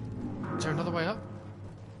 Is there another way up?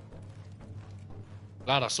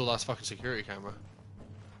 Glad I saw that fucking security camera.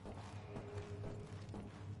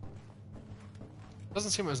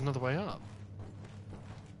 Doesn't seem there's another way up.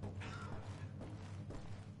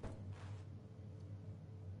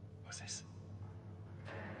 Was ist?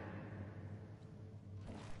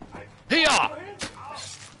 Here!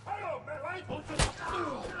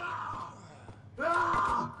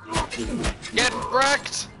 Get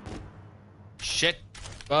wrecked! Shit,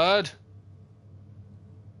 bird.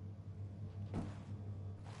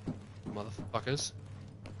 Motherfuckers.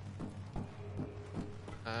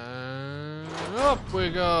 And up we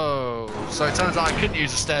go. So it turns out I couldn't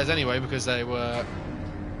use the stairs anyway because they were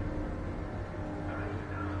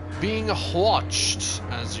being watched,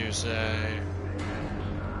 as you say.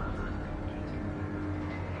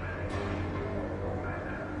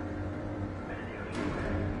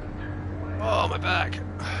 Oh, my back.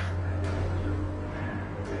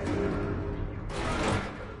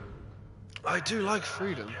 I do like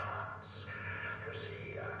freedom.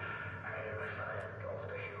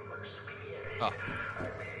 Oh.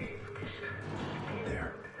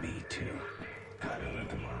 There, B2. Gotta let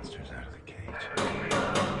the monsters out of the cage.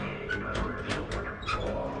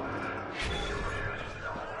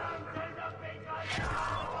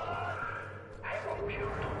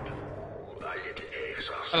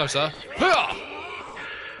 Hello, sir. First,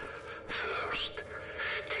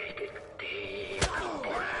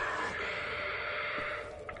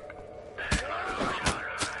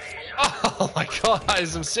 Oh my god, that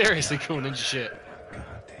is some seriously cool ninja shit.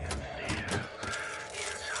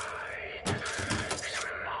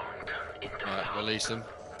 Alright, release them.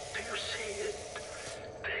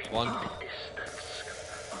 1,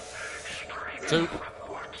 2,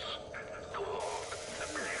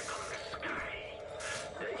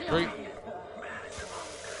 3,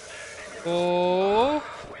 4,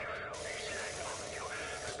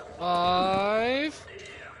 5.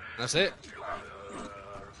 That's it.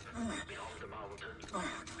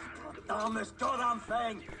 Damn this goddamn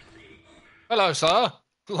thing! Hello, sir.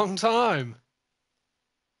 Long time.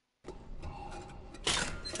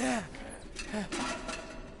 Here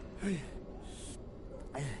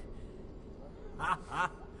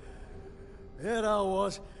I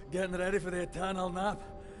was, getting ready for the eternal nap.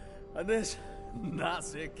 And this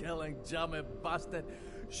Nazi-killing jammy bastard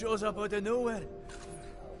shows up out of nowhere.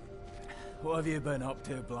 What have you been up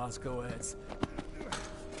to, Blazkowicz?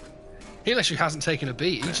 He literally hasn't taken a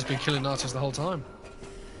beat. He's just been killing Nazis the whole time.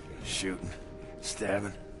 Shooting,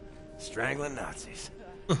 stabbing, strangling Nazis.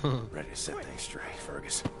 Ready to set things straight,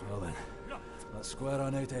 Fergus. Well then, let's square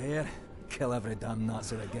on out of here. Kill every damn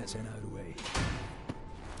Nazi that gets in our way.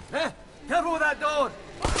 Hey, careful with that door!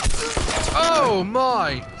 Oh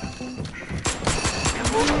my!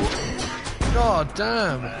 God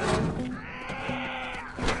damn!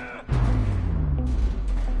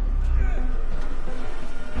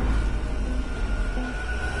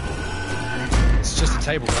 It's just a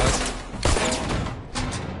table, guys.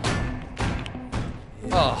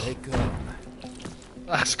 Oh,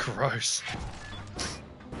 that's gross.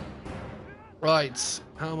 Right,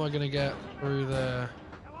 how am I gonna get through there?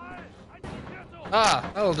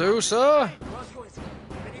 Ah, that'll do, sir.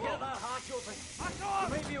 Can you get that hatch open?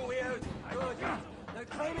 Maybe a way out. Good. Now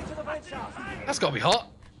climb into the vent shaft. That's gotta be hot.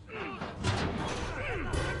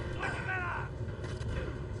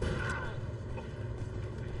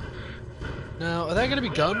 Now, are there gonna be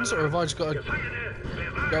guns, or have I just got to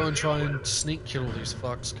go and try and sneak kill all these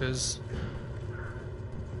fucks? Because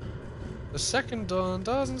the second dawn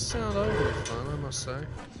doesn't sound overly fun, I must say.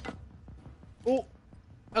 Oh,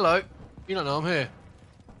 hello. You don't know I'm here.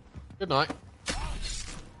 Good night.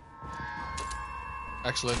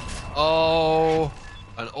 Excellent. Oh,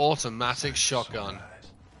 an automatic shotgun.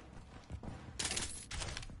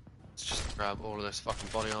 Let's just grab all of this fucking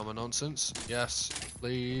body armor nonsense. Yes,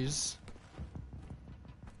 please.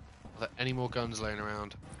 Are there any more guns laying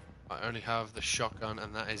around? I only have the shotgun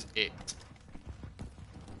and that is it.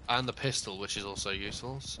 And the pistol, which is also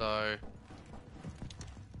useful, so...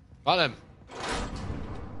 Right then.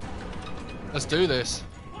 Let's do this.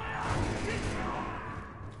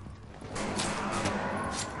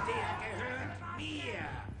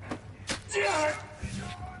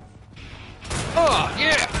 Oh,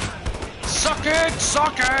 yeah! Suck it,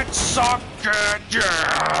 suck it, suck it,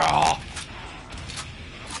 yeah!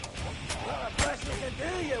 What the best you can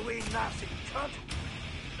do, you wee Nazi cunt!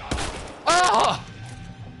 Ah!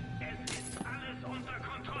 Es ist alles unter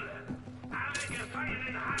Kontrolle. Alle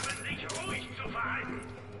Gefangenen haben sich ruhig zu verhalten.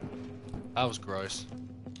 That was gross.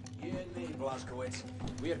 You and me, Blazkowicz.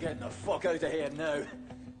 We're getting the fuck out of here now.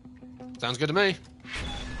 Sounds good to me.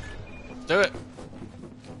 Let's do it.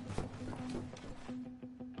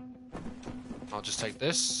 I'll just take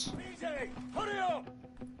this. Easy! Hurry up!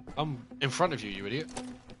 I'm in front of you, you idiot.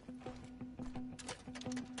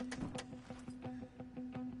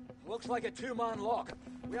 Looks like a two-man lock.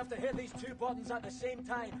 We have to hit these two buttons at the same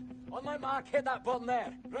time. On my mark, hit that button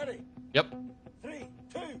there. Ready? Yep. 3,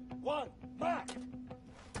 2, 1, mark!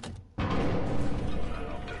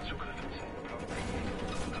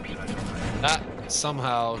 That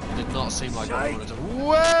somehow did not seem like what I wanted to.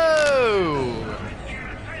 Whoa!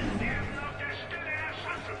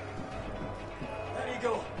 There you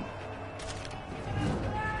go.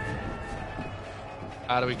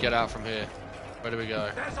 How do we get out from here? Where do we go?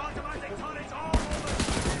 There's automatic turrets all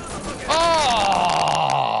over.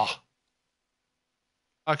 Oh!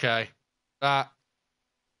 Okay. That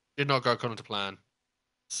did not go according to plan.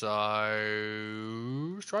 So,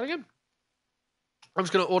 let's try it again. I'm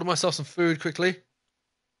just going to order myself some food quickly.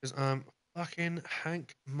 Because I'm fucking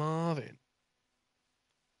Hank Marvin.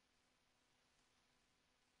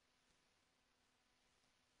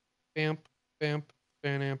 Bam, bam,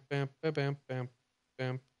 bam, bam, bam, bam, bam,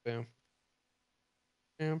 bam, bam.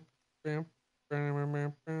 Bam, bam, bam,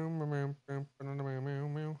 bam, bam, bam,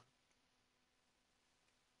 bam, bam.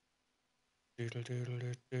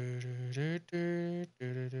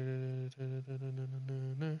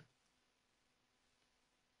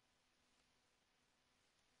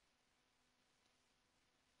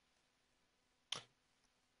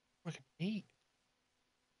 I can eat.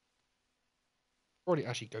 probably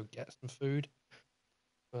actually go get some food,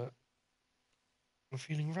 but I'm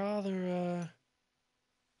feeling rather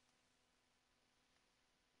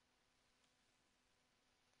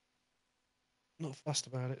not fussed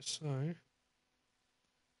about it, so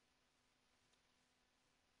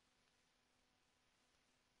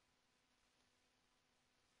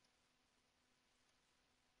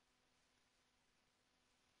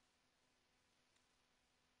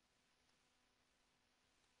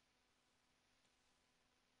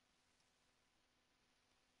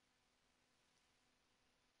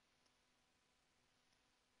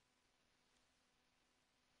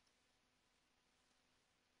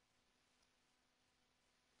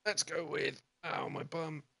let's go with ow my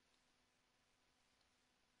bum.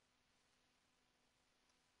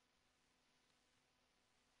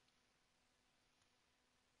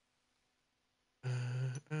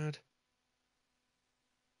 Add.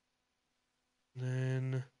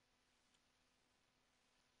 Then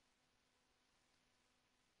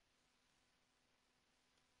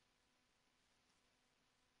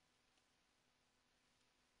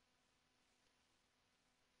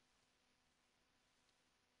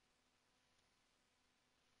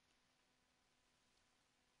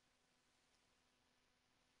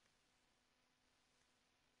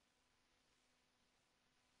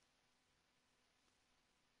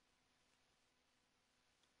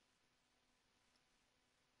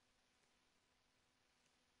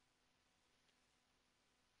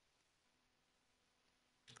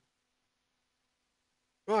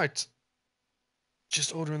right.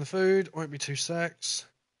 Just ordering the food, won't be 2 secs.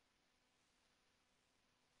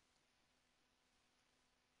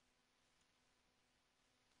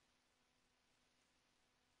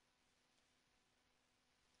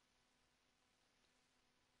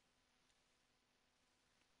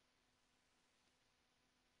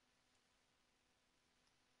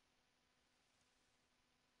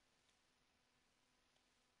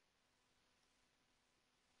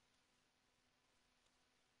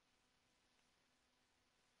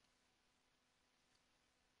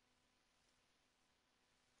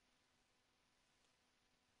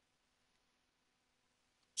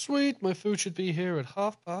 Sweet, my food should be here at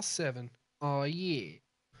 7:30. Oh yeah.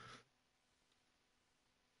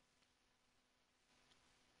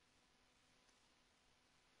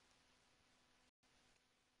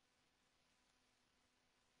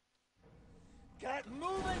 Get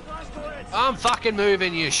moving, Blaskowitz! I'm fucking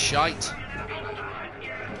moving, you shite.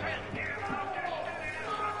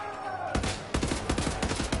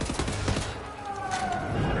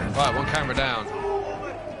 Right, one camera down.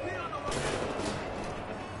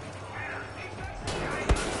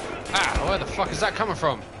 Ah, where the fuck is that coming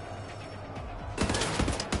from?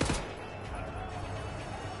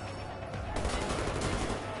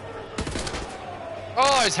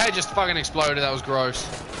 Oh, his head just fucking exploded. That was gross.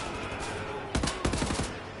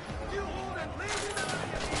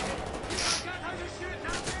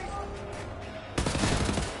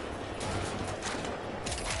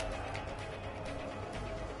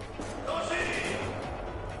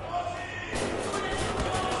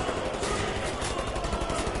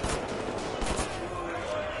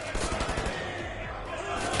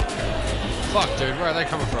 Fuck, dude, where are they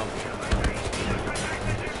coming from?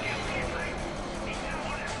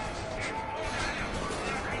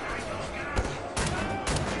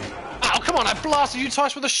 Oh, come on, I blasted you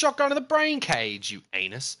twice with a shotgun in the brain cage, you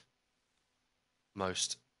anus.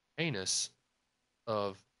 Most anus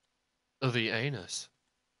of the anus.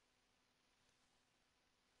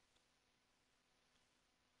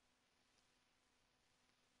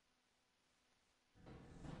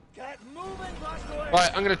 Get moving, Blaskowitz!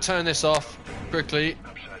 Right, I'm going to turn this off quickly.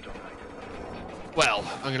 Well,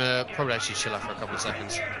 I'm going to probably actually chill out for a couple of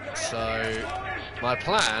seconds. So, my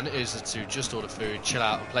plan is to just order food, chill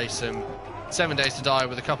out, and play some 7 Days to Die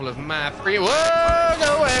with a couple of mad free. Whoa,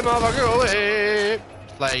 go away, motherfucker, go away!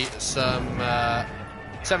 Play some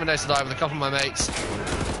 7 Days to Die with a couple of my mates,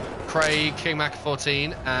 Craig, King Mac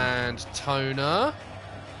 14, and Toner.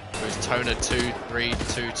 It was Toner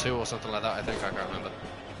 2322 or something like that, I think, I can't remember.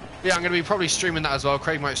 Yeah, I'm going to be probably streaming that as well.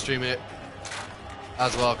 Craig might stream it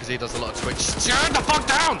as well because he does a lot of Twitch. Shut the fuck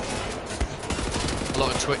down! A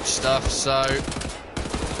lot of Twitch stuff, so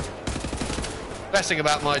best thing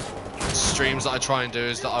about my streams that I try and do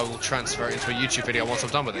is that I will transfer it into a YouTube video once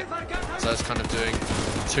I'm done with it. So it's kind of doing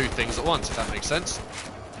 2 things at once, if that makes sense.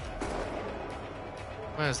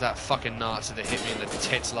 Where's that fucking Nazi that hit me in the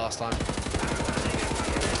tits last time?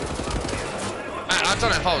 Man, I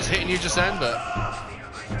don't know if I was hitting you just then, but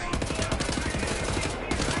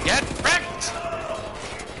get wrecked!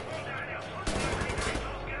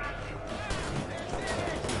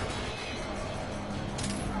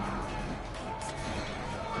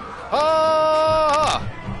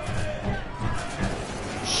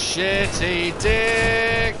 Nazi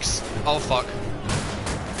dicks! Oh, fuck.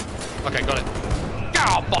 Okay, got it.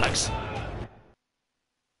 Oh, bollocks!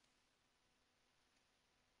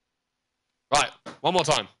 Right, one more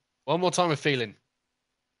time. One more time with feeling.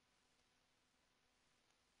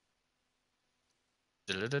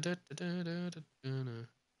 Get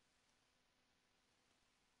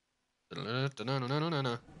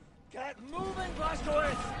moving,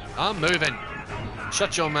 Blastowitz! I'm moving.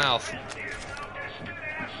 Shut your mouth.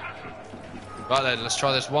 Right then, let's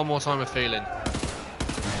try this one more time with feeling.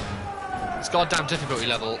 This goddamn difficulty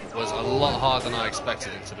level was a lot harder than I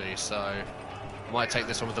expected it to be, so I might take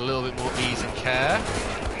this one with a little bit more ease and care.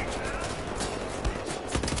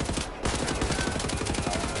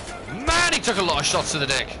 Man, he took a lot of shots to the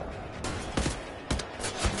dick.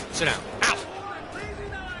 Sit down. Ow!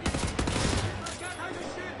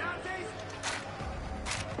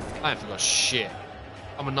 I ain't forgot shit.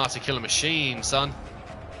 I'm a Nazi killer machine, son.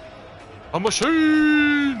 A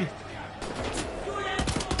machine!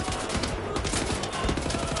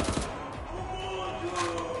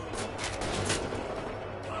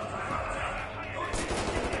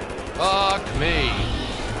 Fuck me.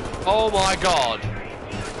 Oh my god.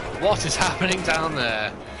 What is happening down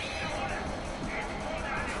there?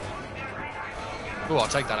 Oh, I'll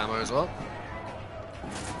take that ammo as well.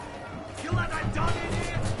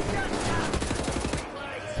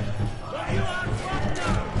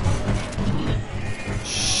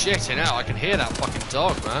 Shitting out, I can hear that fucking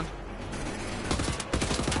dog, man.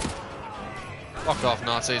 Fuck off,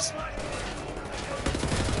 Nazis.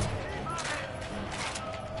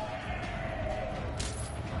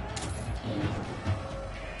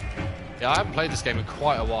 Yeah, I haven't played this game in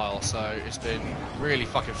quite a while, so it's been really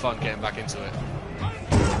fucking fun getting back into it.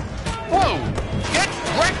 Whoa! Get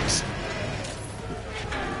wrecked!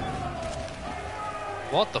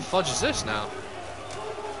 What the fudge is this now?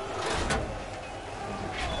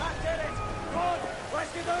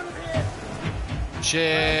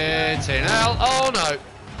 Shitting hell! Oh no!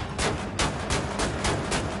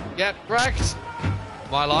 Get wrecked!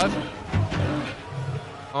 Am I alive?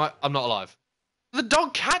 I'm not alive. Did the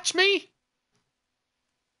dog catch me?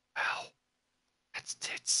 Well, that's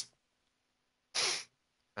tits.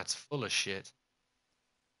 That's full of shit.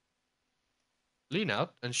 Lean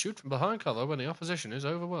out and shoot from behind cover when the opposition is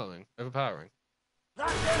overpowering.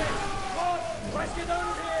 That's it! Come on! Let's get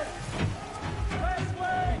out of here! This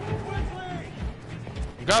way! Quickly!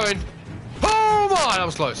 I'm going. Oh my! That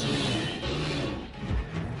was close.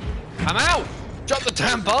 I'm out! Drop the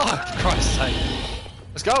damn bar! For Christ's sake.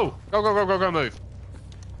 Let's go! Go, go, go, go, go, move.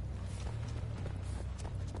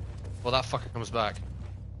 Well, that fucker comes back.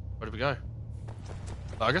 Where did we go?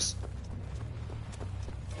 Vargas?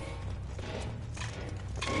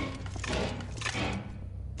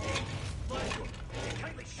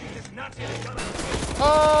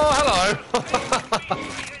 Oh, hello!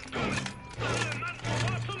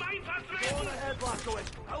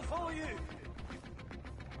 I'll follow you.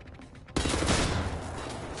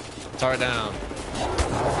 Turret down.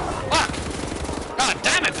 Ah! God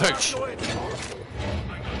damn it, Pooch!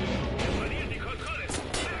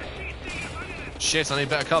 Shit, I need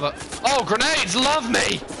better cover. Oh, grenades love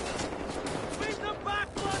me!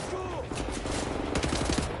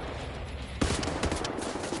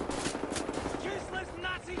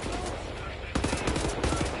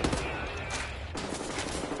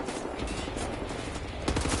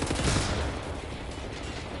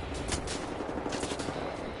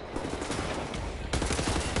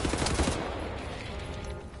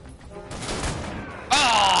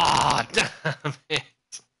 Damn it.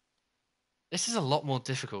 This is a lot more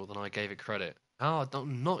difficult than I gave it credit. Oh,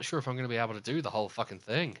 I'm not sure if I'm going to be able to do the whole fucking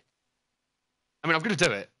thing. I mean, I'm going to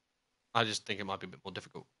do it. I just think it might be a bit more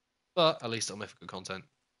difficult. But at least it'll make for good content.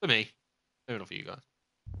 For me. Maybe not for you guys.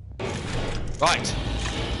 Right.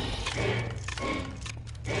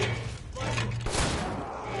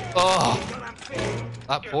 Oh.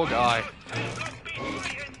 That poor guy.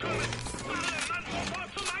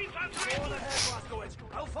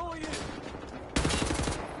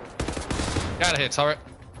 Get out of here, turret.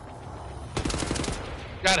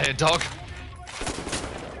 Get out of here, dog.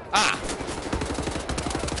 Ah!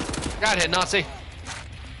 Get out of here, Nazi.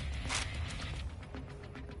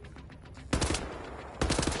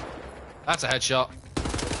 That's a headshot.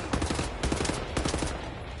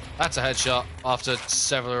 That's a headshot after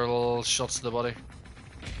several shots to the body.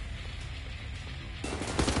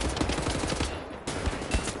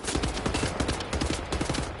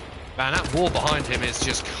 Man, that wall behind him is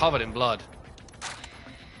just covered in blood.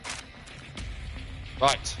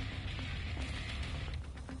 Right.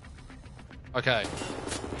 Okay.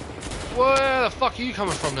 Where the fuck are you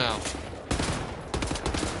coming from now?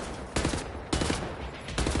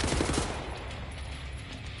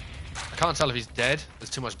 can't tell if he's dead.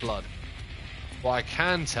 There's too much blood. What I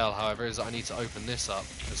can tell, however, is that I need to open this up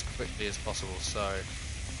as quickly as possible, so...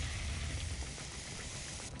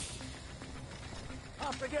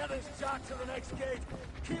 Have to get this jack to the next gate.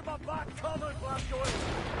 Keep my back covered,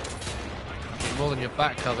 Blazkowicz. More than your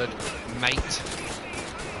back covered, mate.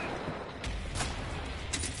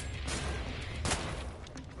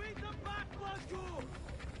 Beat them back, Blazko!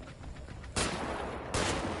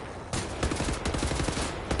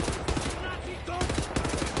 Nazi, don't!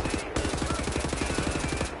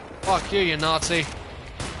 Fuck you, you Nazi.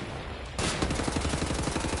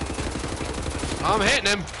 I'm hitting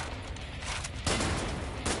him.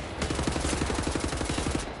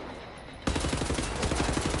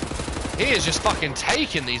 He is just fucking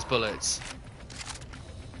taking these bullets.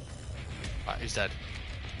 Right, he's dead.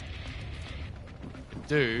 Could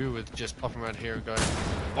do with just popping around here and going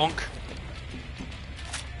bonk.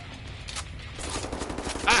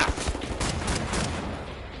 Ah!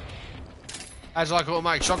 As like an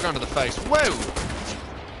automatic shotgun to the face. Whoa!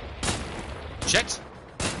 Shit!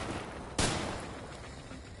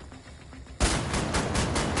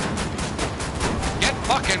 Get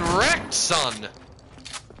fucking wrecked, son!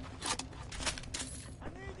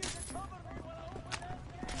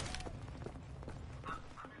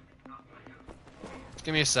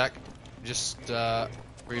 Give me a sec. Just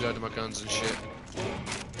reloading my guns and shit.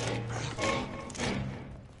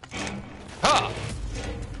 Ha!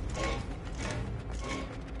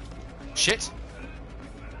 Shit.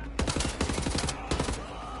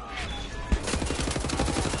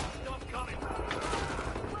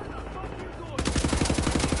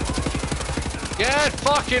 Get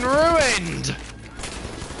fucking ruined!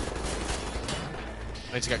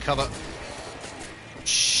 I need to get cover.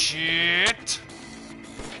 Shit!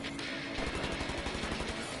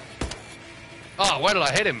 Oh, where did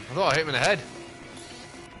I hit him? I thought I hit him in the head.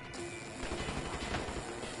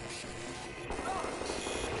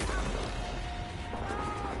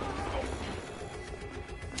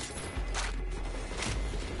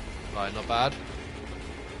 Right, not bad.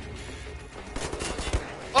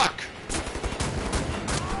 Fuck!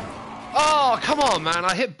 Oh, come on, man.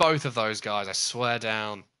 I hit both of those guys, I swear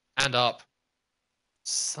down. And up.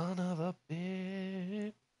 Son of a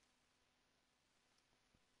bitch.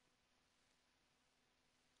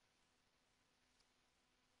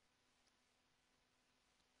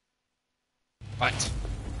 Right.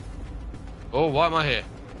 Oh, why am I here?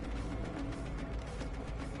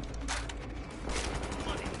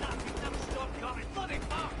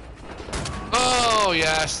 Oh,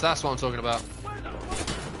 yes, that's what I'm talking about.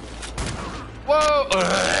 Whoa!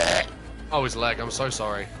 Oh, his leg, I'm so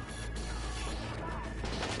sorry.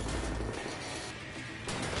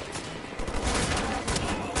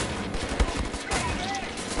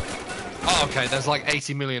 Oh, okay, there's like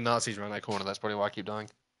 80 million Nazis around that corner, that's probably why I keep dying.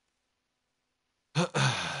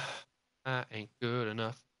 That ain't good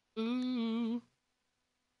enough. Ooh.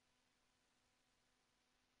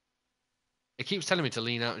 It keeps telling me to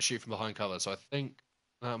lean out and shoot from behind cover, so I think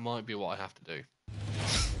that might be what I have to do.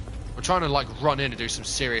 I'm trying to like run in and do some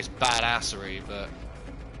serious badassery, but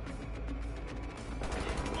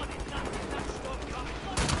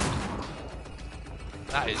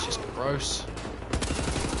that is just gross.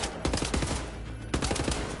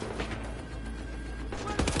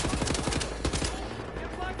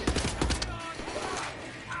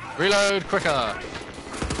 Reload quicker.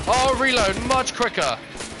 Oh, reload much quicker.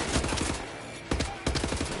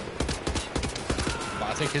 But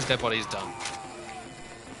I think his dead body is done.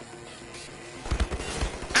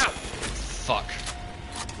 Ow! Fuck.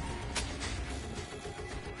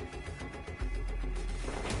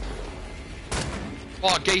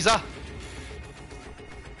 Oh, geezer.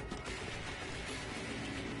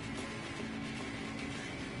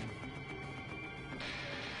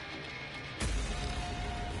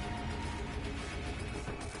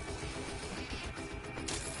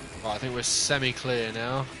 Right, I think we're semi-clear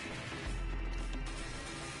now.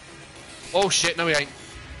 Oh shit, no we ain't.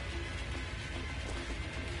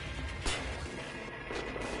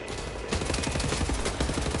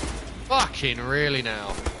 Fucking really now.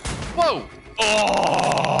 Whoa!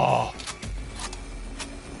 Oh!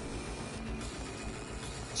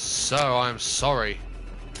 So, I'm sorry.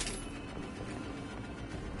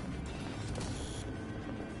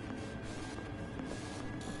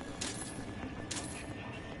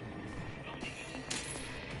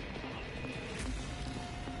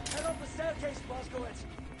 Head up the staircase, Blazkowicz.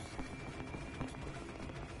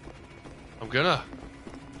 I'm gonna.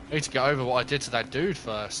 I need to get over what I did to that dude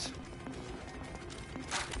first.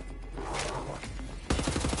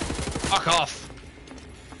 Fuck off!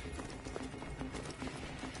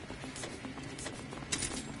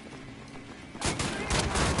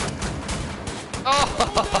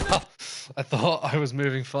 I was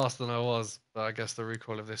moving faster than I was, but I guess the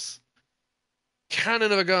recoil of this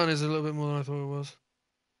cannon of a gun is a little bit more than I thought it was.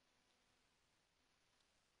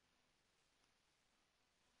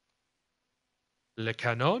 Le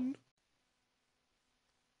canon?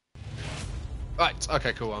 Right,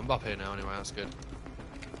 okay, cool. I'm up here now anyway, that's good.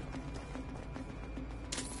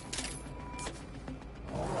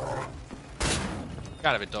 Get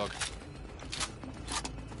out of it, dog.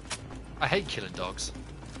 I hate killing dogs.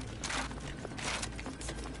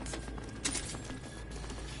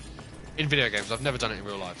 In video games, I've never done it in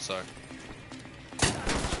real life, so...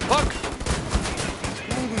 Fuck!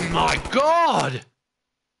 Oh my god!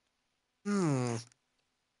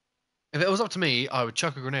 If it was up to me, I would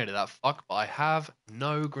chuck a grenade at that fuck, but I have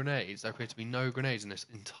no grenades. There appear to be no grenades in this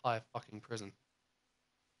entire fucking prison.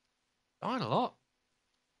 Dying a lot.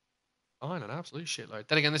 Dying an absolute shitload.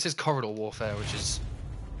 Then again, this is corridor warfare, which is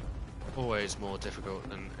always more difficult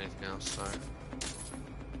than anything else, so...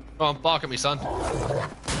 Come on, bark at me, son.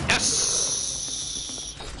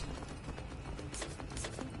 Yes!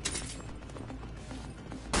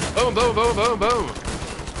 Boom, boom, boom, boom, boom!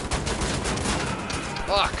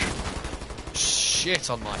 Fuck!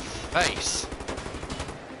 Shit on my face.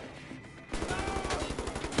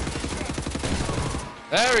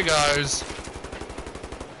 There he goes.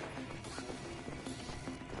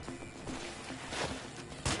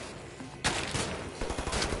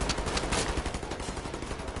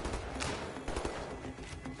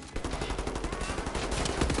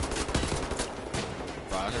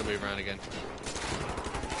 Right, I'm gonna move around again.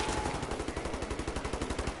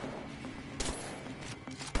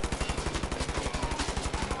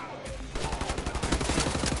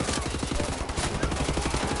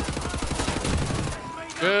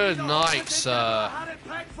 Good night, sir.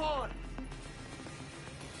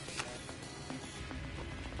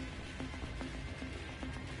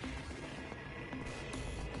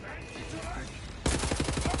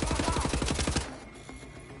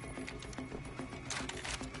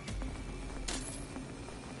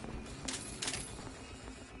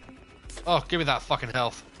 Oh, give me that fucking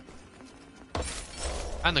health.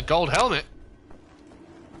 And the gold helmet.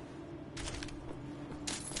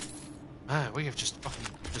 Man, we have just fucking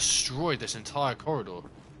destroyed this entire corridor.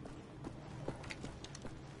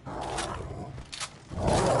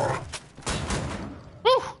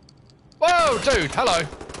 Woo! Whoa, dude, hello.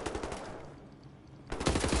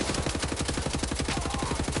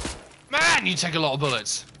 Man, you take a lot of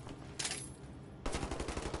bullets.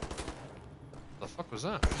 The fuck was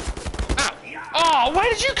that? Ow! Oh, where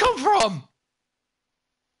did you come from?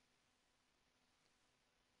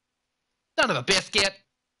 Son of a biscuit.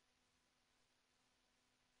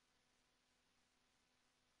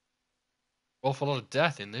 Awful lot of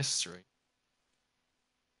death in this stream.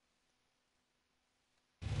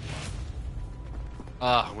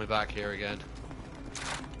 Ah, we're back here again.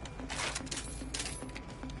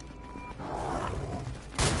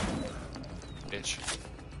 Bitch.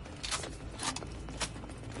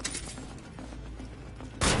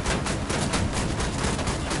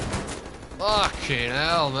 Fucking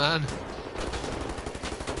hell, man.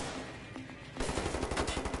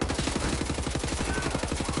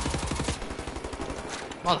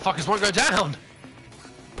 Motherfuckers won't go down!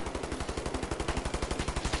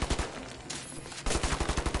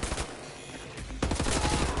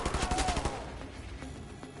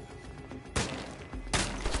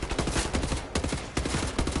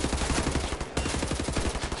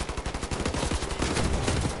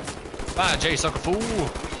 Ah, Jay, sucker fool!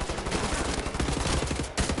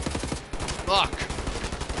 Fuck!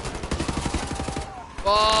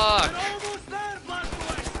 Fuck!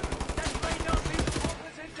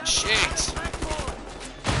 Shit!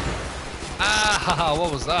 Ah,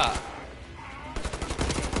 what was that?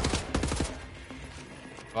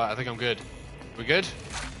 Right, I think I'm good. We good?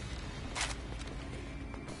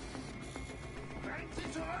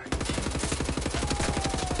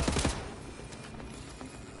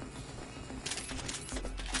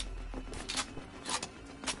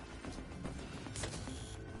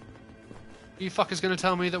 You fuckers gonna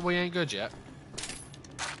tell me that we ain't good yet?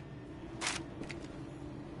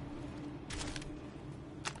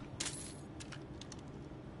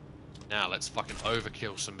 Now let's fucking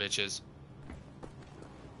overkill some bitches.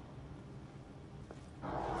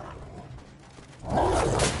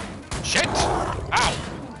 Shit! Ow!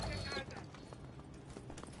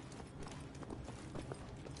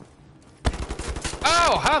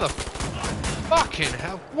 Oh, how the fucking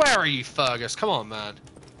hell? Where are you, Fergus? Come on, man.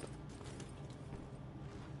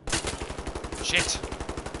 Shit!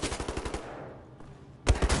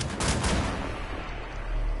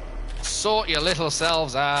 Sort your little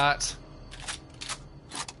selves out.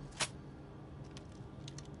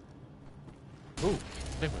 Ooh,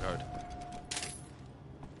 Enigma code.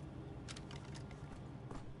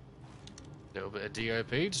 Little bit of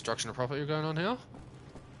DOP, destruction of property going on here.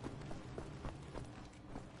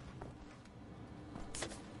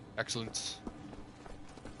 Excellent.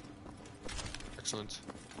 Excellent.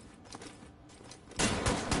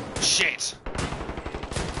 Shit!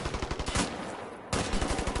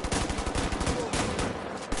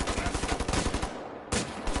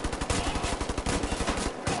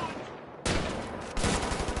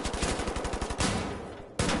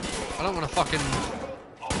 I don't want to fucking...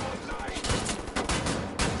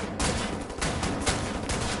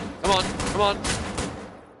 Come on, come on.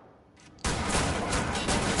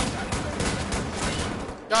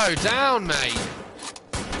 Go down, mate.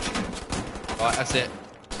 Right, that's it.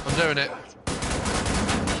 I'm doing it.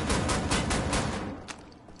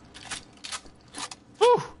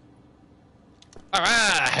 Woo!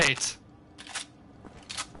 Alright!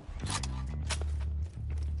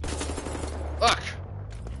 Fuck!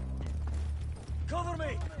 Cover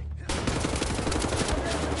me!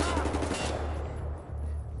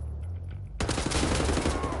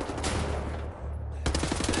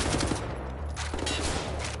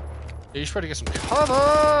 You should try to get some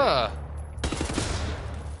cover!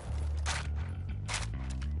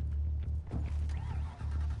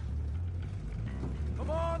 Come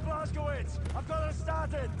on, Blazkowicz! I've got it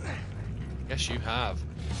started! Yes, you have.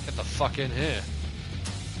 Get the fuck in here.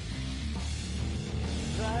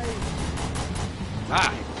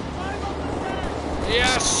 Ah!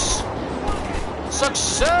 Yes!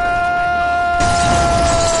 Success!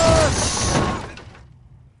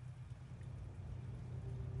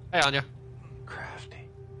 Hey, Anya. Crafty,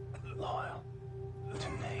 loyal,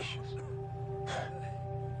 tenacious.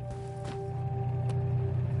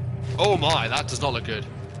 Oh my, that does not look good.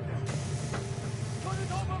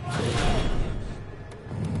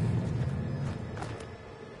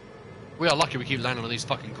 We are lucky we keep landing on these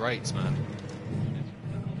fucking grates, man.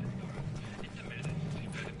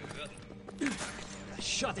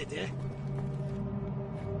 Shut it, eh?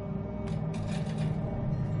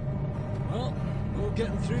 Well, no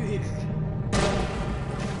getting through here.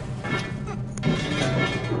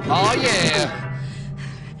 Oh yeah!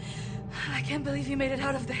 I can't believe you made it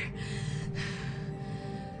out of there.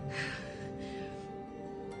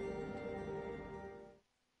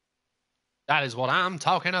 That is what I'm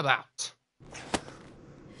talking about.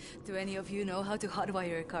 Do any of you know how to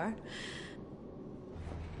hotwire a car?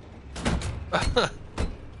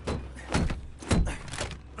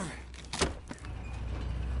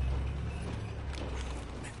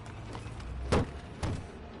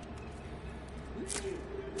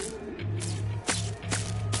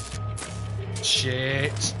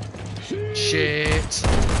 Shit. Shit.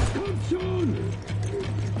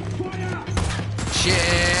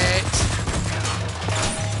 Shit.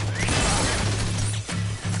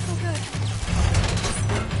 Oh good.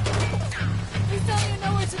 Please tell me you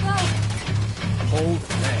know where to go. Hold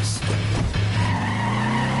this.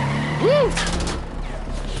 Woo!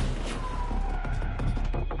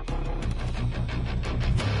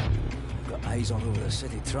 Got eyes all over the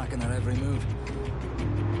city, tracking their every move.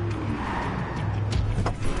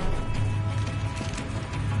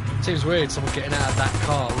 Seems weird, someone getting out of that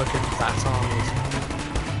car looking that armored.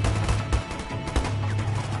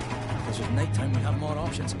 If this was nighttime, we'd have more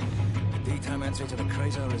options. Daytime entry to the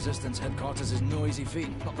Chrysler Resistance headquarters is no easy feat.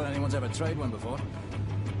 Not that anyone's ever tried one before.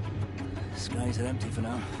 Skies are empty for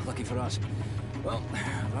now. Lucky for us. Well,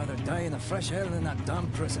 I'd rather die in the fresh air than in that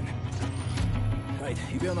damn prison. Right,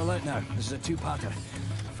 you be on the lookout now. This is a two-parter.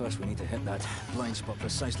 First, we need to hit that blind spot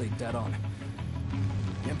precisely dead on.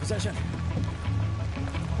 You in position?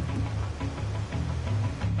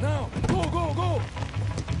 Now! Go, go, go!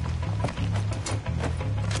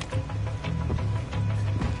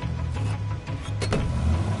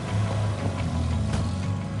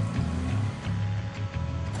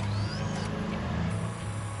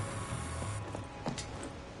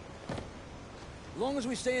 Long as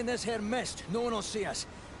we stay in this here mist, no one will see us.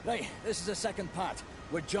 Right, this is the second part.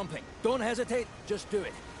 We're jumping. Don't hesitate, just do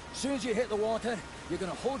it. As soon as you hit the water, you're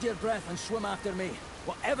gonna hold your breath and swim after me.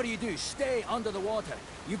 Whatever you do, stay under the water.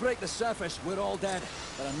 You break the surface, we're all dead.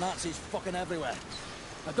 There are Nazis fucking everywhere.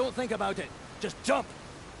 Now don't think about it, just jump!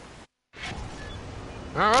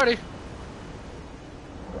 Alrighty.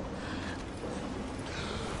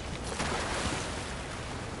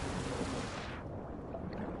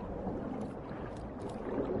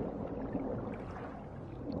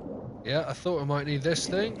 Yeah, I thought I might need this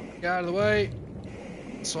thing. Get out of the way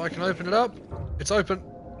so I can open it up. It's open.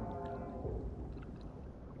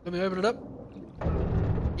 Let me open it up.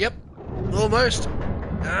 Yep, almost.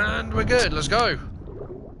 And we're good. Let's go.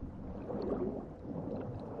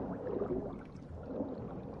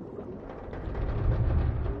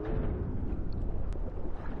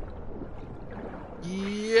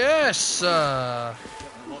 Yes, sir.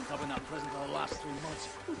 Locked up in that prison for the last 3 months.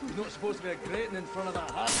 There's not supposed to be a grating in front of that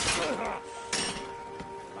hut.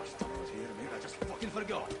 Last time I was here, maybe I just fucking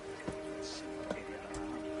forgot.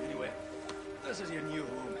 Anyway, this is your new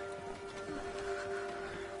home.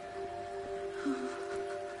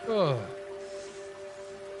 Oh.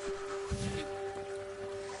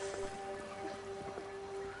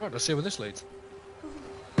 Right, let's see where this leads.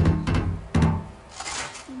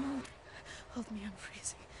 Hold me, I'm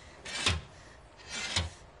freezing.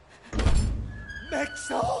 Max,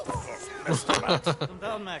 stop! Come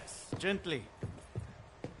down, Max. Gently.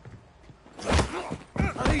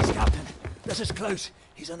 Please, Captain. This is Klaus.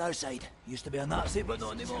 He's on our side. Used to be a Nazi, but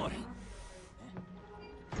not anymore.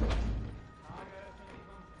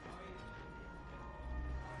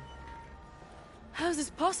 How is this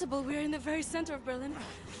possible? We're in the very center of Berlin.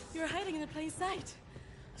 You're hiding in a plain sight.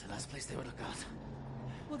 It's the last place they would have got.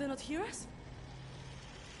 Will they not hear us?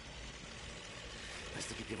 Best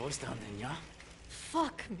to keep your voice down then, yeah?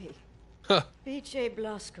 Fuck me. B.J.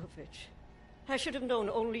 Blazkowicz. I should have known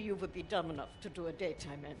only you would be dumb enough to do a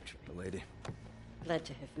daytime entry. The lady. Glad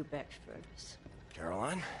to have you back, Furnace.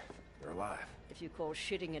 Caroline, you're alive. If you call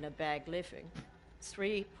shitting in a bag living,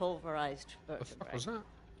 3 pulverized vertebrae. What was that?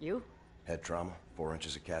 You? Head trauma, 4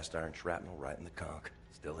 inches of cast iron shrapnel right in the conch.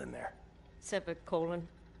 Still in there. Severed colon,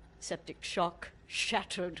 septic shock,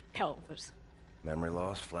 shattered pelvis. Memory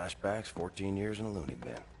loss, flashbacks, 14 years in a loony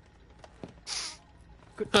bin.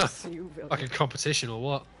 Good to see you, William. Like a competition or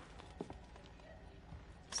what?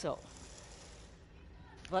 So,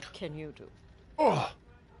 what can you do? Oh.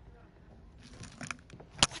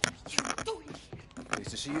 What are you doing here? Nice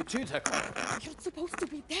to see you too, Tickle. You're supposed to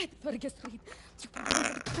be dead, Fergus Reed. You've been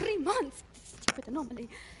dead for 3 months. Stupid anomaly.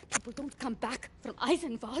 People don't come back from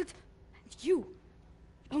Eisenwald. And you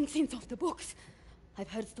don't seem off the books. I've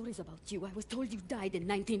heard stories about you. I was told you died in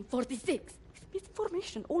 1946.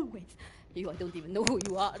 Misinformation, always. You, I don't even know who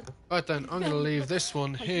you are. Right then, I'm going to leave this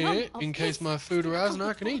one here in case my food arrives and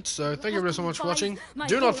I can eat. So thank you so much for watching.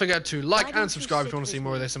 Do not forget to like and subscribe if you want to see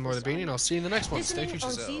more of this and more of the Beanie. And I'll see you in the next one. Stay true to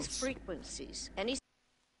yourselves. These frequencies, any